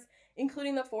examiners,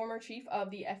 including the former chief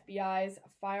of the FBI's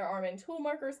Firearm and Tool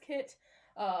Markers Kit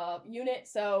unit.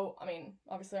 So, I mean,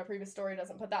 obviously our previous story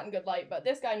doesn't put that in good light, but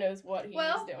this guy knows what he's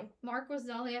doing. Mark was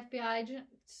the only FBI agent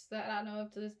that I know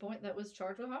up to this point that was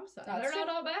charged with homicide. That's They're true. not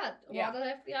all bad. A lot of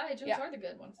the FBI agents Yeah. are the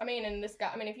good ones. I mean, and this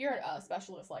guy, if you're a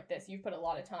specialist like this, you've put a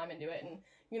lot of time into it, and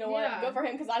you know Yeah. what? Good for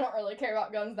him, because I don't really care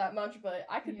about guns that much, but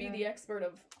I could be Yeah. the expert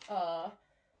of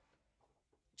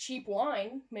cheap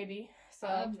wine, maybe. So,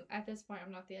 At this point,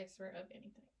 I'm not the expert of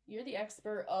anything. you're the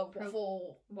expert of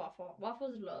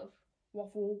Waffles love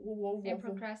waffle. and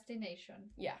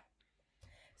procrastination. Yeah.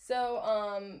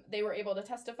 So, they were able to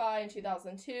testify in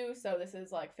 2002, so this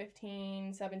is like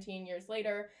 15, 17 years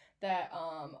later, that,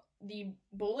 the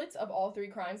bullets of all 3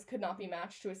 crimes could not be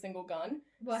matched to a single gun.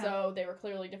 Wow. So, they were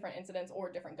clearly different incidents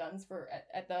or different guns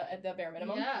at the bare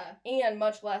minimum. Yeah. And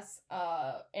much less,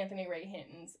 Anthony Ray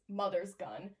Hinton's mother's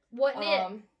gun. Wasn't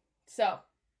it? So,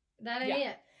 That ain't yeah.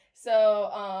 it.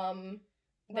 So,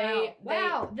 They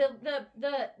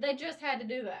just had to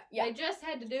do that. Yeah. They just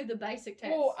had to do the basic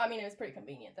test. well, I mean, it was pretty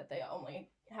convenient that they only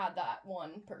had that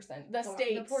one person. The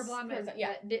The poor blind man person, yeah.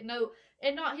 that didn't know,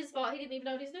 and not his fault. He didn't even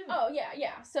know what he's doing. Oh,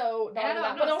 yeah. So, And I know,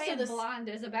 I'm but not also saying this. blind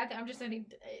is a bad thing. I'm just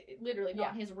saying literally not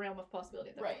Yeah. in his realm of possibility.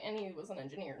 At that Right, point. and he was an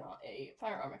engineer, not a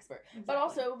firearm expert. Exactly. But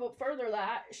also, further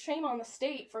that, shame on the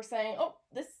state for saying, oh,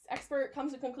 this expert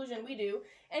comes to the conclusion we do.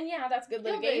 And yeah, that's good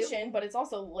He'll do. litigation, but it's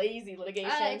also lazy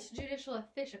litigation. It's judicial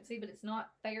efficiency, but it's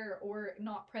not fair or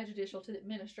not prejudicial to the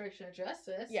administration of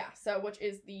justice. Yeah, so which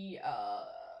is the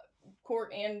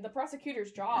court and the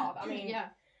prosecutor's job. I mean, yeah.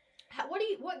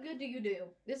 What good do you do?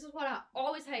 This is what I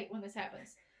always hate when this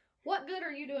happens. What good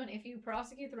are you doing if you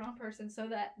prosecute the wrong person so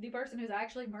that the person who's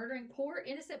actually murdering poor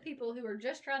innocent people who are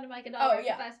just trying to make a dollar Oh,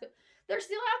 yeah. they're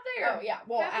still out there. Oh yeah.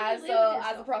 Well, How can as you live with the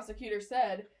yourself? prosecutor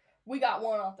said, we got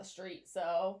one off the street,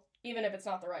 so even if it's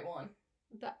not the right one.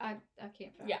 I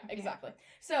can't find Yeah, I can't. exactly.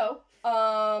 So,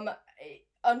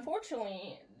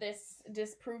 unfortunately, this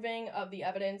disproving of the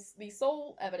evidence, the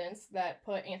sole evidence that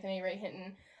put Anthony Ray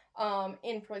Hinton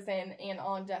in prison and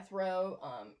on death row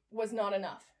was not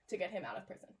enough to get him out of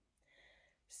prison.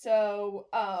 So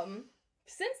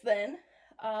since then,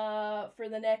 for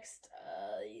the next,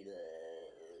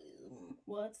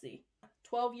 let's see,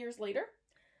 12 years later,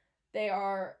 they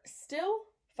are still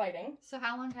fighting. So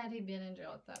how long had he been in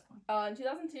jail at that point? In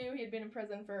 2002, he had been in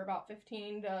prison for about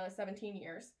 15 to 17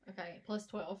 years. Okay, plus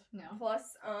 12 now.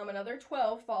 Plus another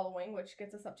 12 following, which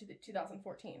gets us up to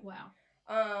 2014. Wow.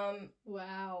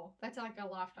 Wow. That's like a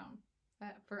lifetime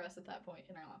for us at that point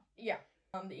in our life. Yeah.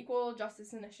 The Equal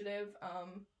Justice Initiative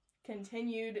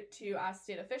continued to ask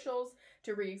state officials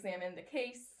to re-examine the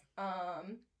case.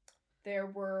 There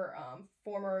were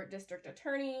former district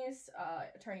attorneys,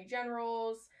 attorney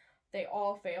generals. They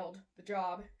all failed the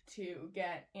job to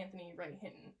get Anthony Ray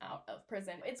Hinton out of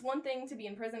prison. It's one thing to be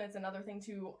in prison, it's another thing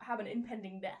to have an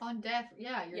impending death. On death,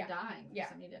 yeah, you're dying. Yeah.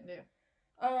 Something you didn't do.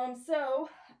 So,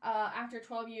 after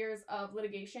 12 years of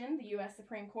litigation, the U.S.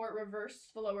 Supreme Court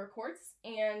reversed the lower courts,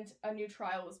 and a new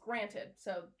trial was granted.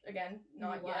 So, again,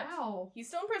 not yet. Wow. He's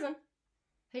still in prison.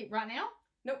 Hey, right now?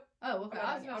 Nope. Oh, okay.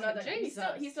 I was about to say, Jesus.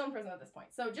 He's still in prison at this point.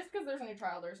 So just because there's a new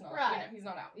trial, there's not, right. He's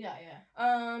not out. Yeah,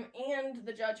 yeah. And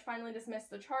the judge finally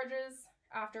dismissed the charges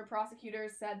after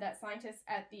prosecutors said that scientists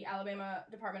at the Alabama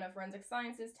Department of Forensic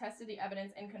Sciences tested the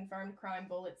evidence and confirmed crime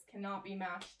bullets cannot be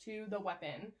matched to the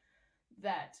weapon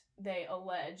that they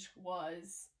allege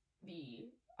was the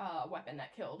weapon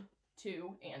that killed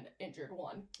 2 and injured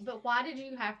 1. But why did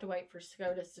you have to wait for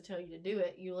SCOTUS to tell you to do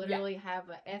it? You literally have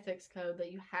an ethics code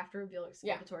that you have to reveal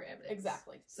exculpatory evidence.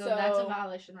 Exactly. So that's a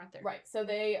violation right there. Right. So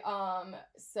they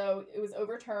so it was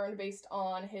overturned based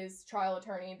on his trial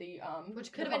attorney, the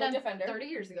which could the have been done defender 30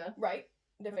 years ago. Right.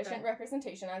 Deficient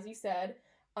representation, as you said.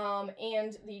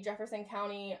 And the Jefferson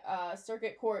County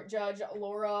Circuit Court Judge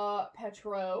Laura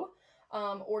Petro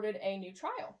ordered a new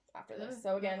trial after this.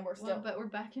 So again, we're still, but we're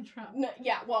back in trial. No,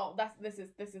 yeah, well, this is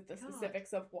the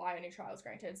specifics of why a new trial is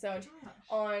granted. So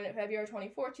on February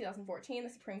 24, 2014, the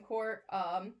Supreme Court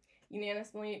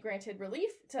unanimously granted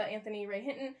relief to Anthony Ray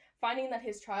Hinton, finding that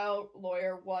his trial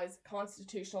lawyer was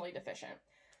constitutionally deficient.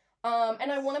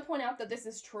 And I want to point out that this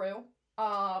is true,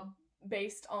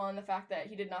 based on the fact that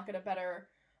he did not get a better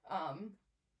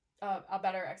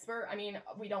expert. I mean,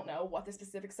 we don't know what the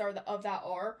specifics of that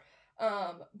are.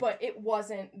 But it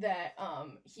wasn't that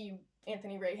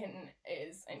Anthony Ray Hinton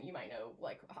is, and you might know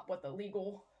like what the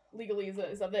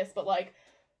legalese is of this, but like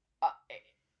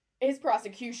his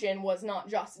prosecution was not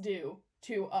just due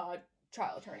to a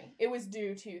trial attorney. It was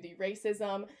due to the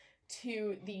racism,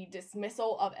 to the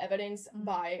dismissal of evidence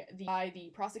by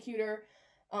the prosecutor,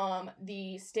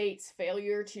 the state's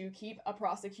failure to keep a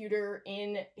prosecutor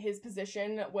in his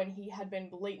position when he had been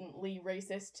blatantly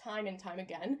racist time and time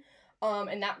again.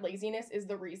 And that laziness is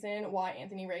the reason why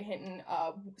Anthony Ray Hinton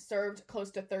served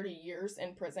close to 30 years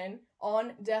in prison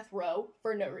on death row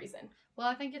for no reason. Well,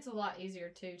 I think it's a lot easier,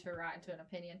 too, to write into an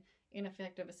opinion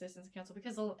ineffective assistance counsel,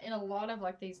 because in a lot of,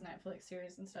 like, these Netflix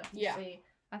series and stuff, you see,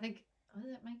 I think, was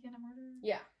it Making a Murderer?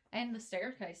 Yeah. And the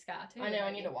Staircase guy, too. I know,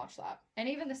 I need to watch that. And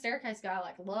even the Staircase guy,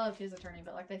 like, loved his attorney,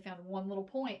 but, like, they found one little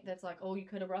point that's like, oh, you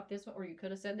could have brought this one, or you could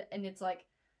have said that, and it's like,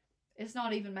 it's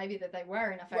not even maybe that they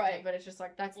were ineffective, but it's just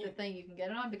like, that's the thing you can get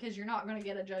it on, because you're not going to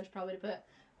get a judge probably to put,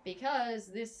 because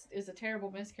this is a terrible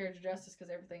miscarriage of justice,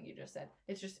 because everything you just said.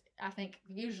 It's just, I think,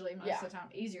 usually most of the time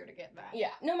easier to get that.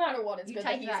 Yeah, no matter what, it's good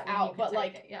that he's out, but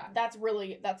like,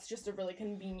 that's just a really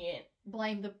convenient.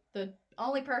 Blame the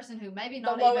only person who maybe the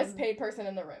not lowest paid person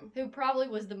in the room. Who probably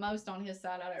was the most on his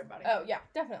side out of everybody. Oh, yeah,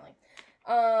 definitely.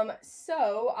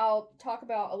 So I'll talk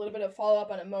about a little bit of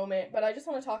follow-up in a moment, but I just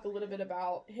want to talk a little bit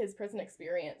about his prison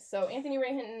experience. So Anthony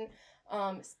Ray Hinton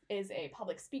is a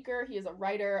public speaker. He is a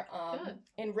writer,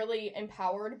 and really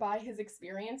empowered by his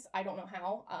experience. I don't know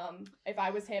how. If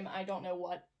I was him, I don't know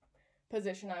what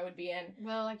position I would be in.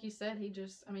 Well, like you said,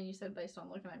 you said based on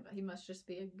looking at him, but he must just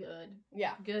be a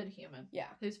good human. Yeah.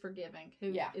 Who's forgiving,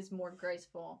 who is more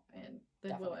graceful and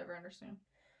than we'll ever understand.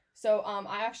 So,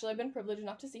 I actually have been privileged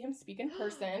enough to see him speak in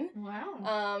person.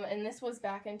 Wow. And this was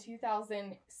back in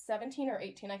 2017 or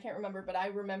 18, I can't remember, but I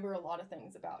remember a lot of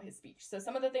things about his speech. So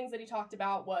some of the things that he talked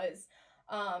about was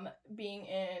being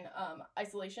in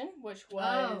isolation, which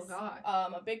was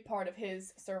a big part of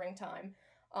his serving time.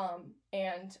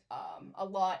 And a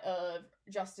lot of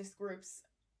justice groups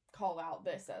call out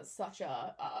this as such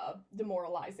a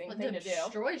demoralizing thing to do. It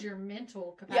destroys your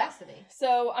mental capacity. Yeah.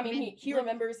 So, I mean, he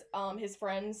remembers his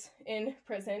friends in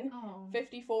prison.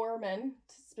 54 men,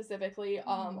 specifically,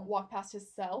 walked past his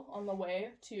cell on the way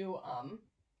to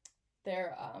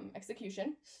their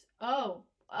execution.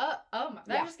 That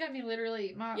just got me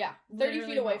literally... 30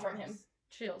 feet away from him.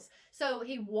 chills. So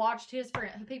he watched his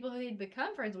people who he'd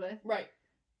become friends with, Right.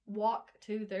 walk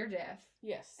to their death,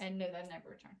 Yes. and knew they'd never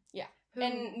return. Yeah.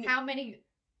 And how many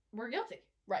were guilty?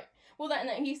 Right. Well, then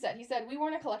he said we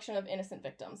weren't a collection of innocent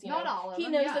victims. Not all of he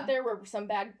them. knows yeah. that there were some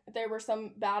bad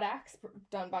acts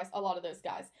done by a lot of those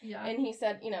guys. Yeah. And he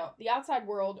said, the outside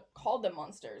world called them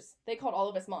monsters. They called all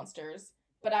of us monsters,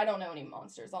 but I don't know any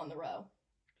monsters on the row.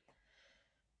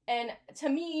 And to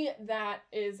me, that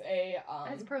is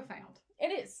that's profound. It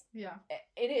is. Yeah.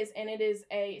 It is, and it is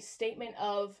a statement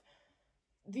of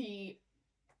the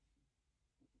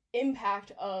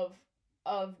impact of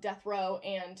death row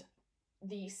and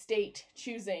the state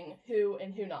choosing who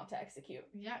and who not to execute.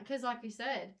 Yeah, because like you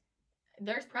said,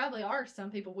 there's probably are some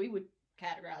people we would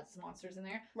categorize as monsters in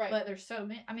there. Right. But there's so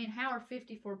many. I mean, how are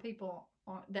 54 people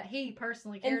that he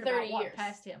personally cared In 30 about walked years.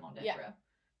 past him on death Yeah. row?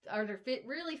 Are there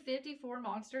really 54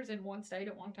 monsters in one state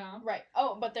at one time? Right.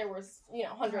 Oh, but there was,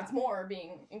 hundreds Yeah. more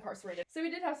being incarcerated. So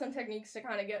we did have some techniques to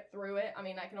kind of get through it. I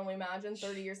mean, I can only imagine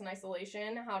 30 years in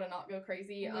isolation, how to not go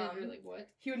crazy. Literally would.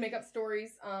 He would make up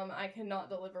stories. I cannot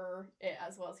deliver it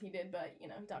as well as he did, but, he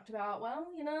talked about,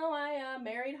 I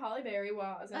married Holly Berry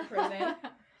while I was in prison.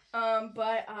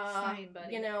 Same,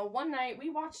 buddy. One night we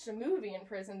watched a movie in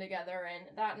prison together,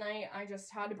 and that night I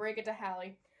just had to break it to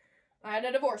Hallie. I had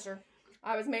to divorce her.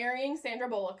 I was marrying Sandra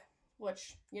Bullock,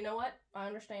 which, you know what? I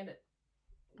understand it.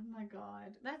 Oh my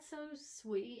god. That's so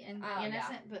sweet and Oh,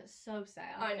 innocent, but so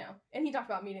sad. I know. And he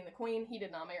talked about meeting the queen. He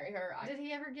did not marry her. Did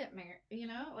he ever get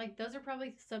married? Those are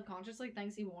probably subconsciously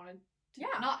things he wanted to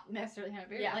Yeah. not necessarily have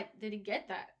married. Yeah. Like, did he get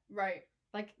that? Right.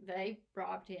 Like, they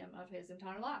robbed him of his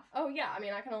entire life. Oh, yeah. I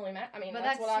mean, I can only imagine. I mean, But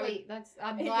that's what sweet. I'm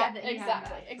glad yeah, that he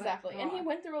exactly, had that. exactly. But, And he God.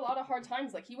 went through a lot of hard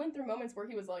times. Like, he went through moments where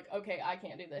he was like, okay, I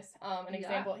can't do this. An Yeah.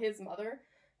 example, his mother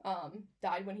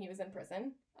died when he was in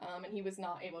prison. And he was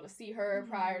not able to see her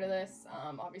prior to this.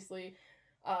 Obviously,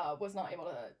 was not able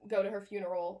to go to her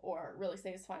funeral or really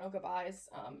say his final goodbyes,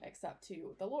 except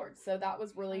to the Lord. So that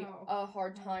was really a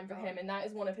hard time for him, and that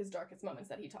is one of his darkest moments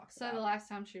that he talks So about. the last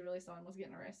time she really saw him was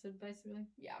getting arrested, basically?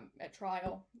 Yeah, at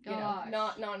trial. Gosh.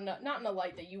 Not in the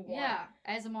light that you want. Yeah,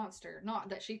 as a monster. Not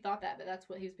that she thought that, but that's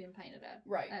what he was being painted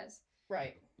Right. as.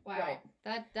 Right. Wow. Right.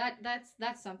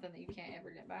 That's something that you can't ever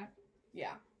get back.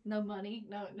 Yeah. No money,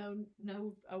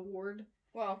 no award.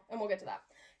 Well, and we'll get to that.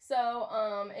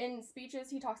 So, in speeches,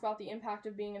 he talks about the impact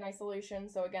of being in isolation.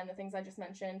 So, again, the things I just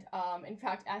mentioned. In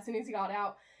fact, as soon as he got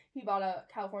out, he bought a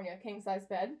California king-size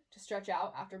bed to stretch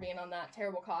out after being on that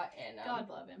terrible cot. And God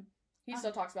love him. he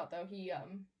still talks about, though, he,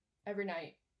 every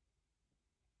night,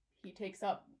 he takes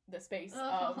up the space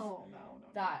of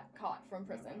that cot from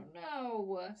prison.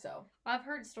 No. So, I've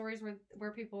heard stories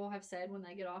where people have said when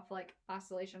they get off, like,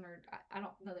 isolation or, I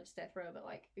don't know that it's death row, but,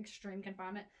 like, extreme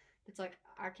confinement, it's like,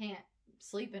 I can't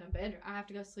sleep in a bedroom. I have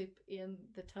to go sleep in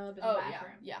the tub in the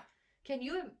bathroom. Yeah. Can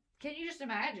you just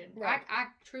imagine? Right. I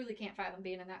truly can't fathom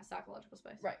being in that psychological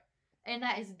space. Right. And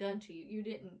that is done to you. You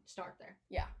didn't start there.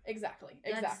 Yeah, exactly.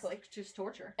 That's just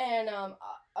torture. And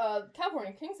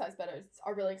California king-size beds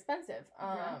are really expensive.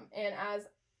 And as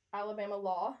Alabama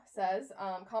law says,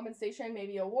 compensation may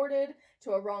be awarded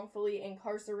to a wrongfully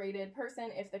incarcerated person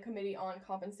if the Committee on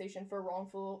Compensation for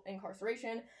Wrongful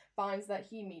Incarceration finds that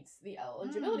he meets the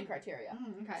eligibility criteria.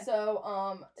 Okay.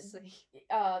 So,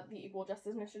 the Equal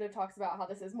Justice Initiative talks about how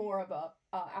this is more of a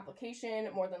application,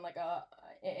 more than like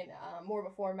more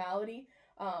of a formality,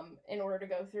 in order to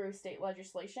go through state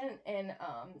legislation. And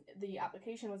the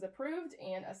application was approved,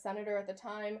 and a senator at the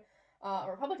time, a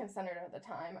Republican senator at the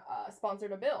time,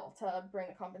 sponsored a bill to bring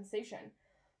the compensation.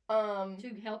 To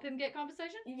help him get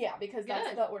compensation? Yeah, because that's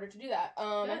Good. the order to do that.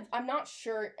 Good. I'm not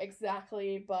sure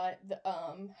exactly, but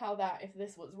if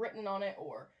this was written on it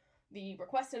or the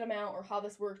requested amount or how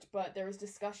this worked, but there was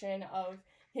discussion of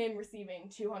him receiving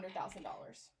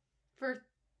 $200,000 For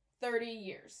 30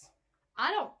 years.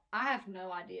 I have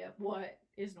no idea what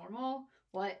is normal.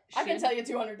 What I can should- tell you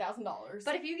 $200,000.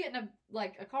 But if you get in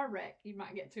a car wreck, you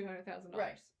might get $200,000.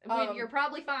 Right. When you're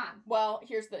probably fine. Well,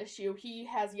 here's the issue. He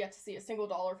has yet to see a single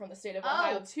dollar from the state of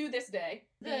Ohio to this day.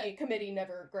 The committee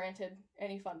never granted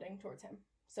any funding towards him.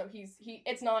 So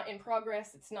it's not in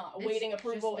progress. It's not awaiting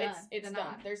approval. It's done.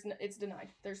 It's denied.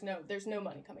 There's no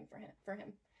money coming for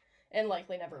him. And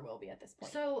likely never will be at this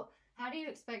point. So how do you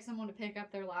expect someone to pick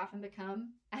up their life and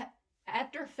become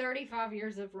after 35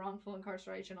 years of wrongful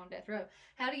incarceration on death row,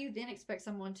 how do you then expect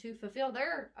someone to fulfill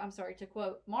their, I'm sorry to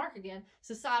quote Mark again,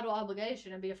 societal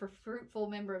obligation and be a fruitful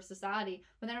member of society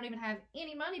when they don't even have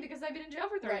any money because they've been in jail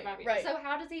for 35 years? Right. So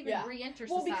how does he even re-enter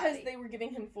society? Well, because they were giving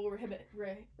him full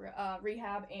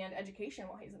rehab and education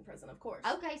while he's in prison, of course.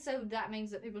 Okay, so that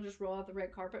means that people just roll out the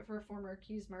red carpet for a former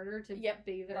accused murderer to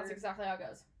be there. That's exactly how it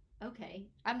goes. Okay.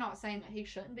 I'm not saying that he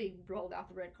shouldn't be rolled out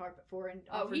the red carpet for and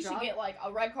he should get like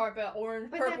a red carpet,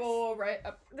 orange, purple, red.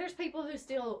 There's people who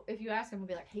still, if you ask them, will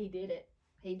be like, he did it.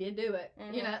 He did do it.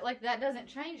 Mm-hmm. You know, like that doesn't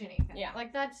change anything. Yeah.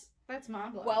 Like that's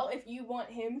mind blowing. Well, if you want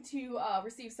him to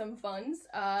receive some funds,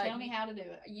 tell me how to do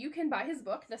it. You can buy his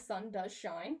book, The Sun Does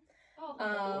Shine.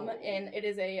 Oh. And it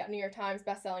is a New York Times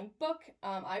best-selling book.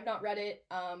 I've not read it,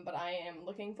 but I am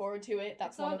looking forward to it.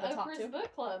 That's one of the top two.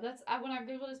 book club. That's when I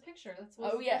googled his picture. That's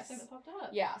what yes. that popped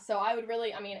up. Yeah, so I would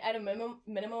really, at a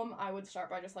minimum, I would start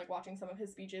by just like watching some of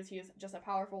his speeches. He is just a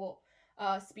powerful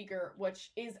speaker,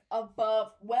 which is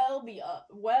well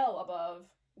above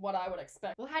what I would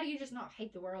expect. Well, how do you just not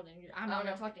hate the world? And I'm not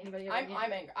going to talk to anybody else. I'm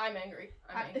angry.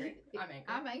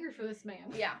 I'm angry for this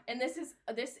man. Yeah, and this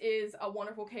is a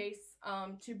wonderful case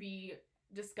to be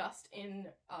discussed in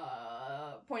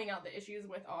pointing out the issues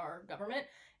with our government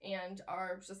and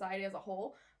our society as a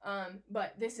whole.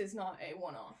 But this is not a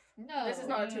one-off. No, this is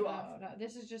not a two-off. No,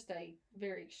 this is just a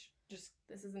very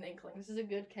this is an inkling. This is a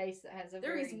good case that has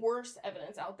There is worse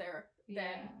evidence out there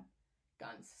than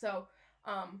guns. So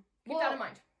keep that in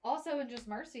mind. Also, in Just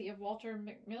Mercy of Walter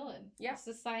McMillan. Yeah. It's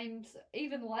the same,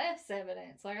 even less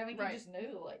evidence. Like, I think he just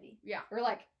knew the lady. Yeah. Or,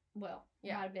 like, might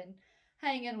have been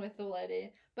hanging with the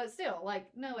lady. But still,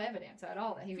 like, no evidence at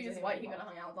all that he was. If he was white, he could have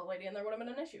hung out with the lady and there would have been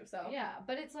an issue, so. Yeah,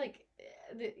 but it's like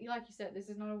you said, this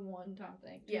is not a one-time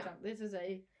thing. This is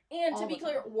a. And to be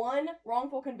clear, one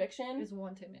wrongful conviction. Is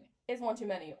one too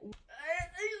many.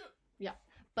 Yeah.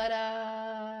 But,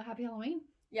 happy Halloween.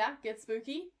 Yeah, get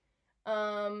spooky.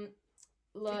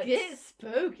 Get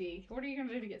spooky. What are you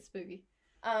gonna do to get spooky?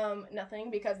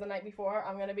 Nothing, because the night before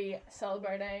I'm gonna be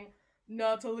celebrating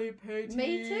Natalie Payton's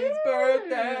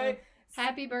birthday.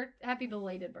 Happy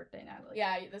belated birthday, Natalie.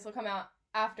 Yeah, this will come out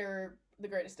after The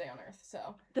Greatest Day on Earth,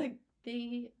 so.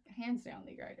 The hands down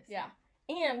the greatest. Yeah.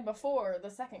 And before the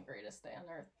second greatest day on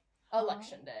Earth,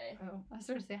 Election Day. Oh, I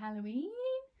sort of say Halloween?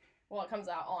 Well, it comes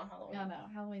out on Halloween. No,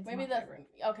 Halloween's maybe my favorite.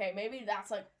 Okay, maybe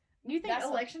that's like. You think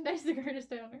Election Day's the greatest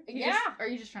day on Earth? Or are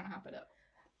you just trying to hype it up?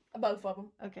 Both of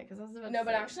them. Okay, because I was about to say.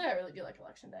 But actually, I really do like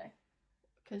Election Day.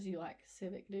 Because you like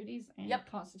civic duties and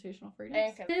constitutional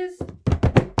freedoms. It's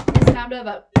time to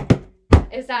vote.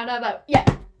 It's time to vote. Yeah.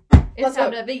 It's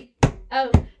time to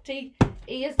V-O-T-E.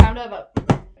 It's time to vote.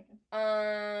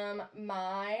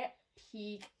 My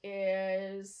peak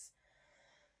is.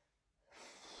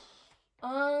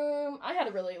 I had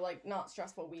a really not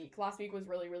stressful week. Last week was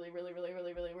really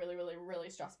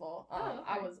stressful.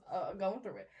 I was going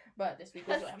through it, but this week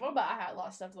was really fun. But I had a lot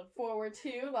of stuff to look forward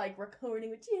to, like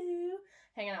recording with you,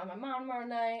 hanging out with my mom tomorrow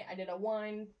night. I did a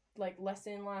wine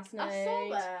lesson last night. I saw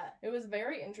that. It was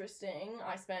very interesting.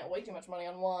 I spent way too much money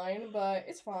on wine, but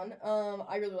it's fun.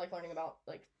 I really like learning about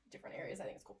different areas. I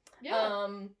think it's cool. Yeah.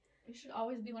 You should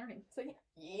always be learning. So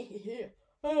yeah.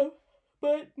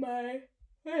 But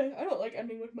I don't like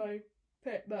ending with my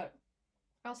pit, but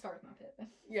I'll start with my pit then.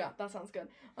 Yeah, that sounds good.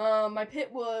 My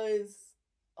pit was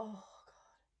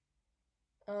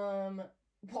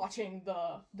watching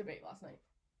the debate last night.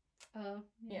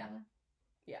 Yeah.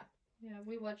 Yeah,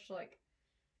 we watched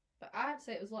but I'd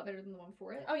say it was a lot better than the one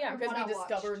before it. Oh yeah, because we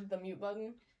discovered the mute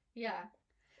button. Yeah.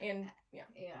 And yeah.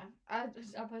 I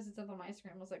posted something on my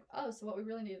Instagram. I was like, oh, so what we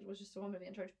really needed was just a woman to be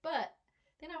in charge. But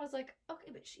then I was like,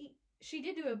 okay, but she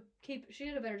did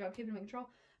a better job keeping them in control.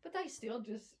 But they still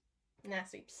just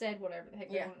nasty said whatever the heck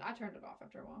they wanted. I turned it off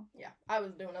after a while. Yeah, I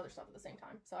was doing other stuff at the same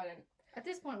time, so I didn't. At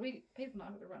this point, people know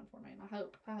who to run for, man. I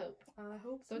hope.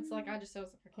 So it's like I was like,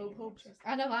 hope.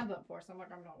 I know I'm voting for, so I'm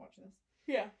like, I'm not watching this.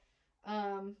 Yeah.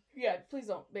 Yeah, please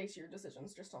don't base your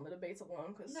decisions just on the debates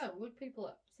alone, because... No, look people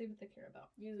up. See what they care about.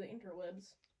 Use the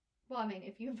interwebs. Well, I mean,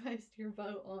 if you based your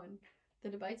vote on the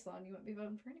debates alone, you wouldn't be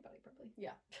voting for anybody, probably.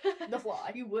 Yeah. The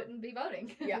fly. You wouldn't be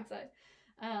voting, yeah. I would say.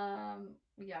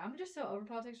 Yeah, I'm just so over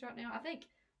politics right now. I think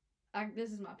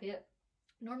this is my pit.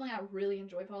 Normally, I really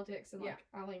enjoy politics, and,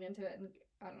 I lean into it, and,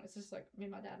 I don't know, it's just, me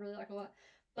and my dad really like a lot.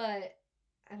 But,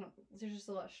 there's just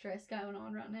a lot of stress going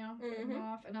on right now. Mm-hmm.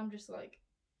 Off, and I'm just,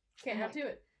 can't have to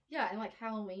it. Yeah, and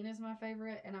Halloween is my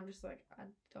favorite, and I'm just I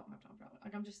don't have time for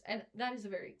Halloween. And that is a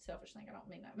very selfish thing. I don't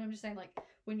mean that, but I'm just saying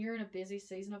when you're in a busy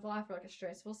season of life or a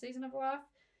stressful season of life,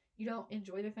 you don't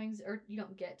enjoy the things, or you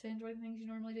don't get to enjoy the things you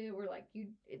normally do, or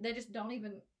they just don't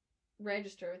even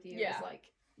register with you. Yeah. It's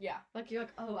like Yeah. you're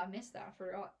like, oh, I missed that. I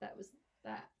forgot that was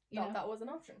that. You Thought know? that was an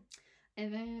option.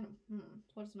 And then,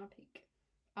 what is my peak?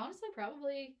 Honestly,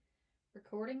 probably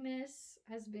recording this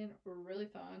has been really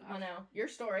fun. I know. Your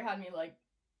story had me, like,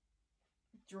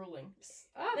 drooling.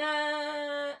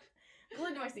 Ah,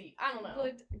 Glued to my seat. I don't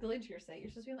know. glued to your seat. You're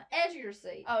supposed to be on the edge of your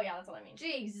seat. Oh, yeah, that's what I mean.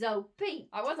 Jeez, oh, Pete.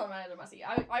 I was on the edge of my seat.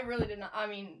 I really did not. I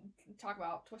mean, talk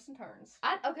about twists and turns.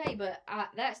 Okay, but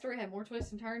that story had more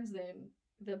twists and turns than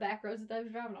the back roads that they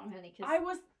was driving on, honey. I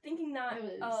was thinking that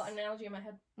it was- analogy in my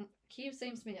head. Cue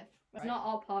Sam Smith. It's Right. not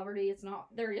all poverty. It's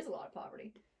not. There is a lot of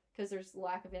poverty because there's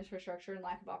lack of infrastructure and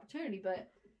lack of opportunity,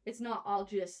 but it's not all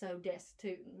just so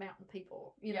destitute and mountain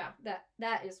people. You know,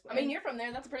 that is. I mean, you're from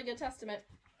there. That's a pretty good testament.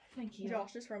 Thank you.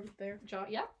 Josh is from there.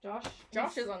 Yeah, Josh.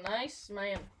 Josh is a nice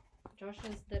man. Josh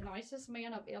is the nicest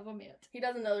man I've ever met. He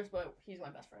doesn't know this, but he's my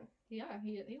best friend. Yeah,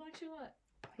 he likes you a lot.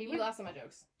 He laughs at my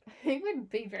jokes. He would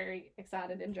be very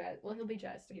excited and jazzed. Well, he'll be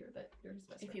jazzed to hear that you're his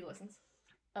best If friend. he listens.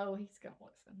 Oh, he's gonna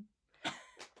listen.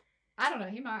 I don't know.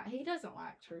 He might. He doesn't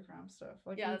like true crime stuff.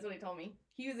 Like Yeah, that's what he told me.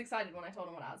 He was excited when I told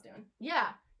him what I was doing.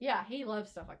 Yeah. He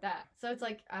loves stuff like that. So it's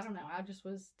like I don't know. I just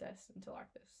was destined to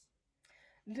like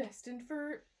this. Destined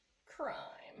for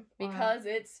crime. Wow. Because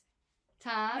it's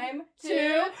Time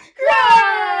to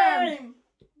crime!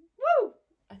 Woo!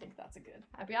 I think that's a good.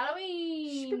 Happy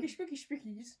Halloween. Spooky, spooky,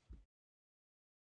 spookies.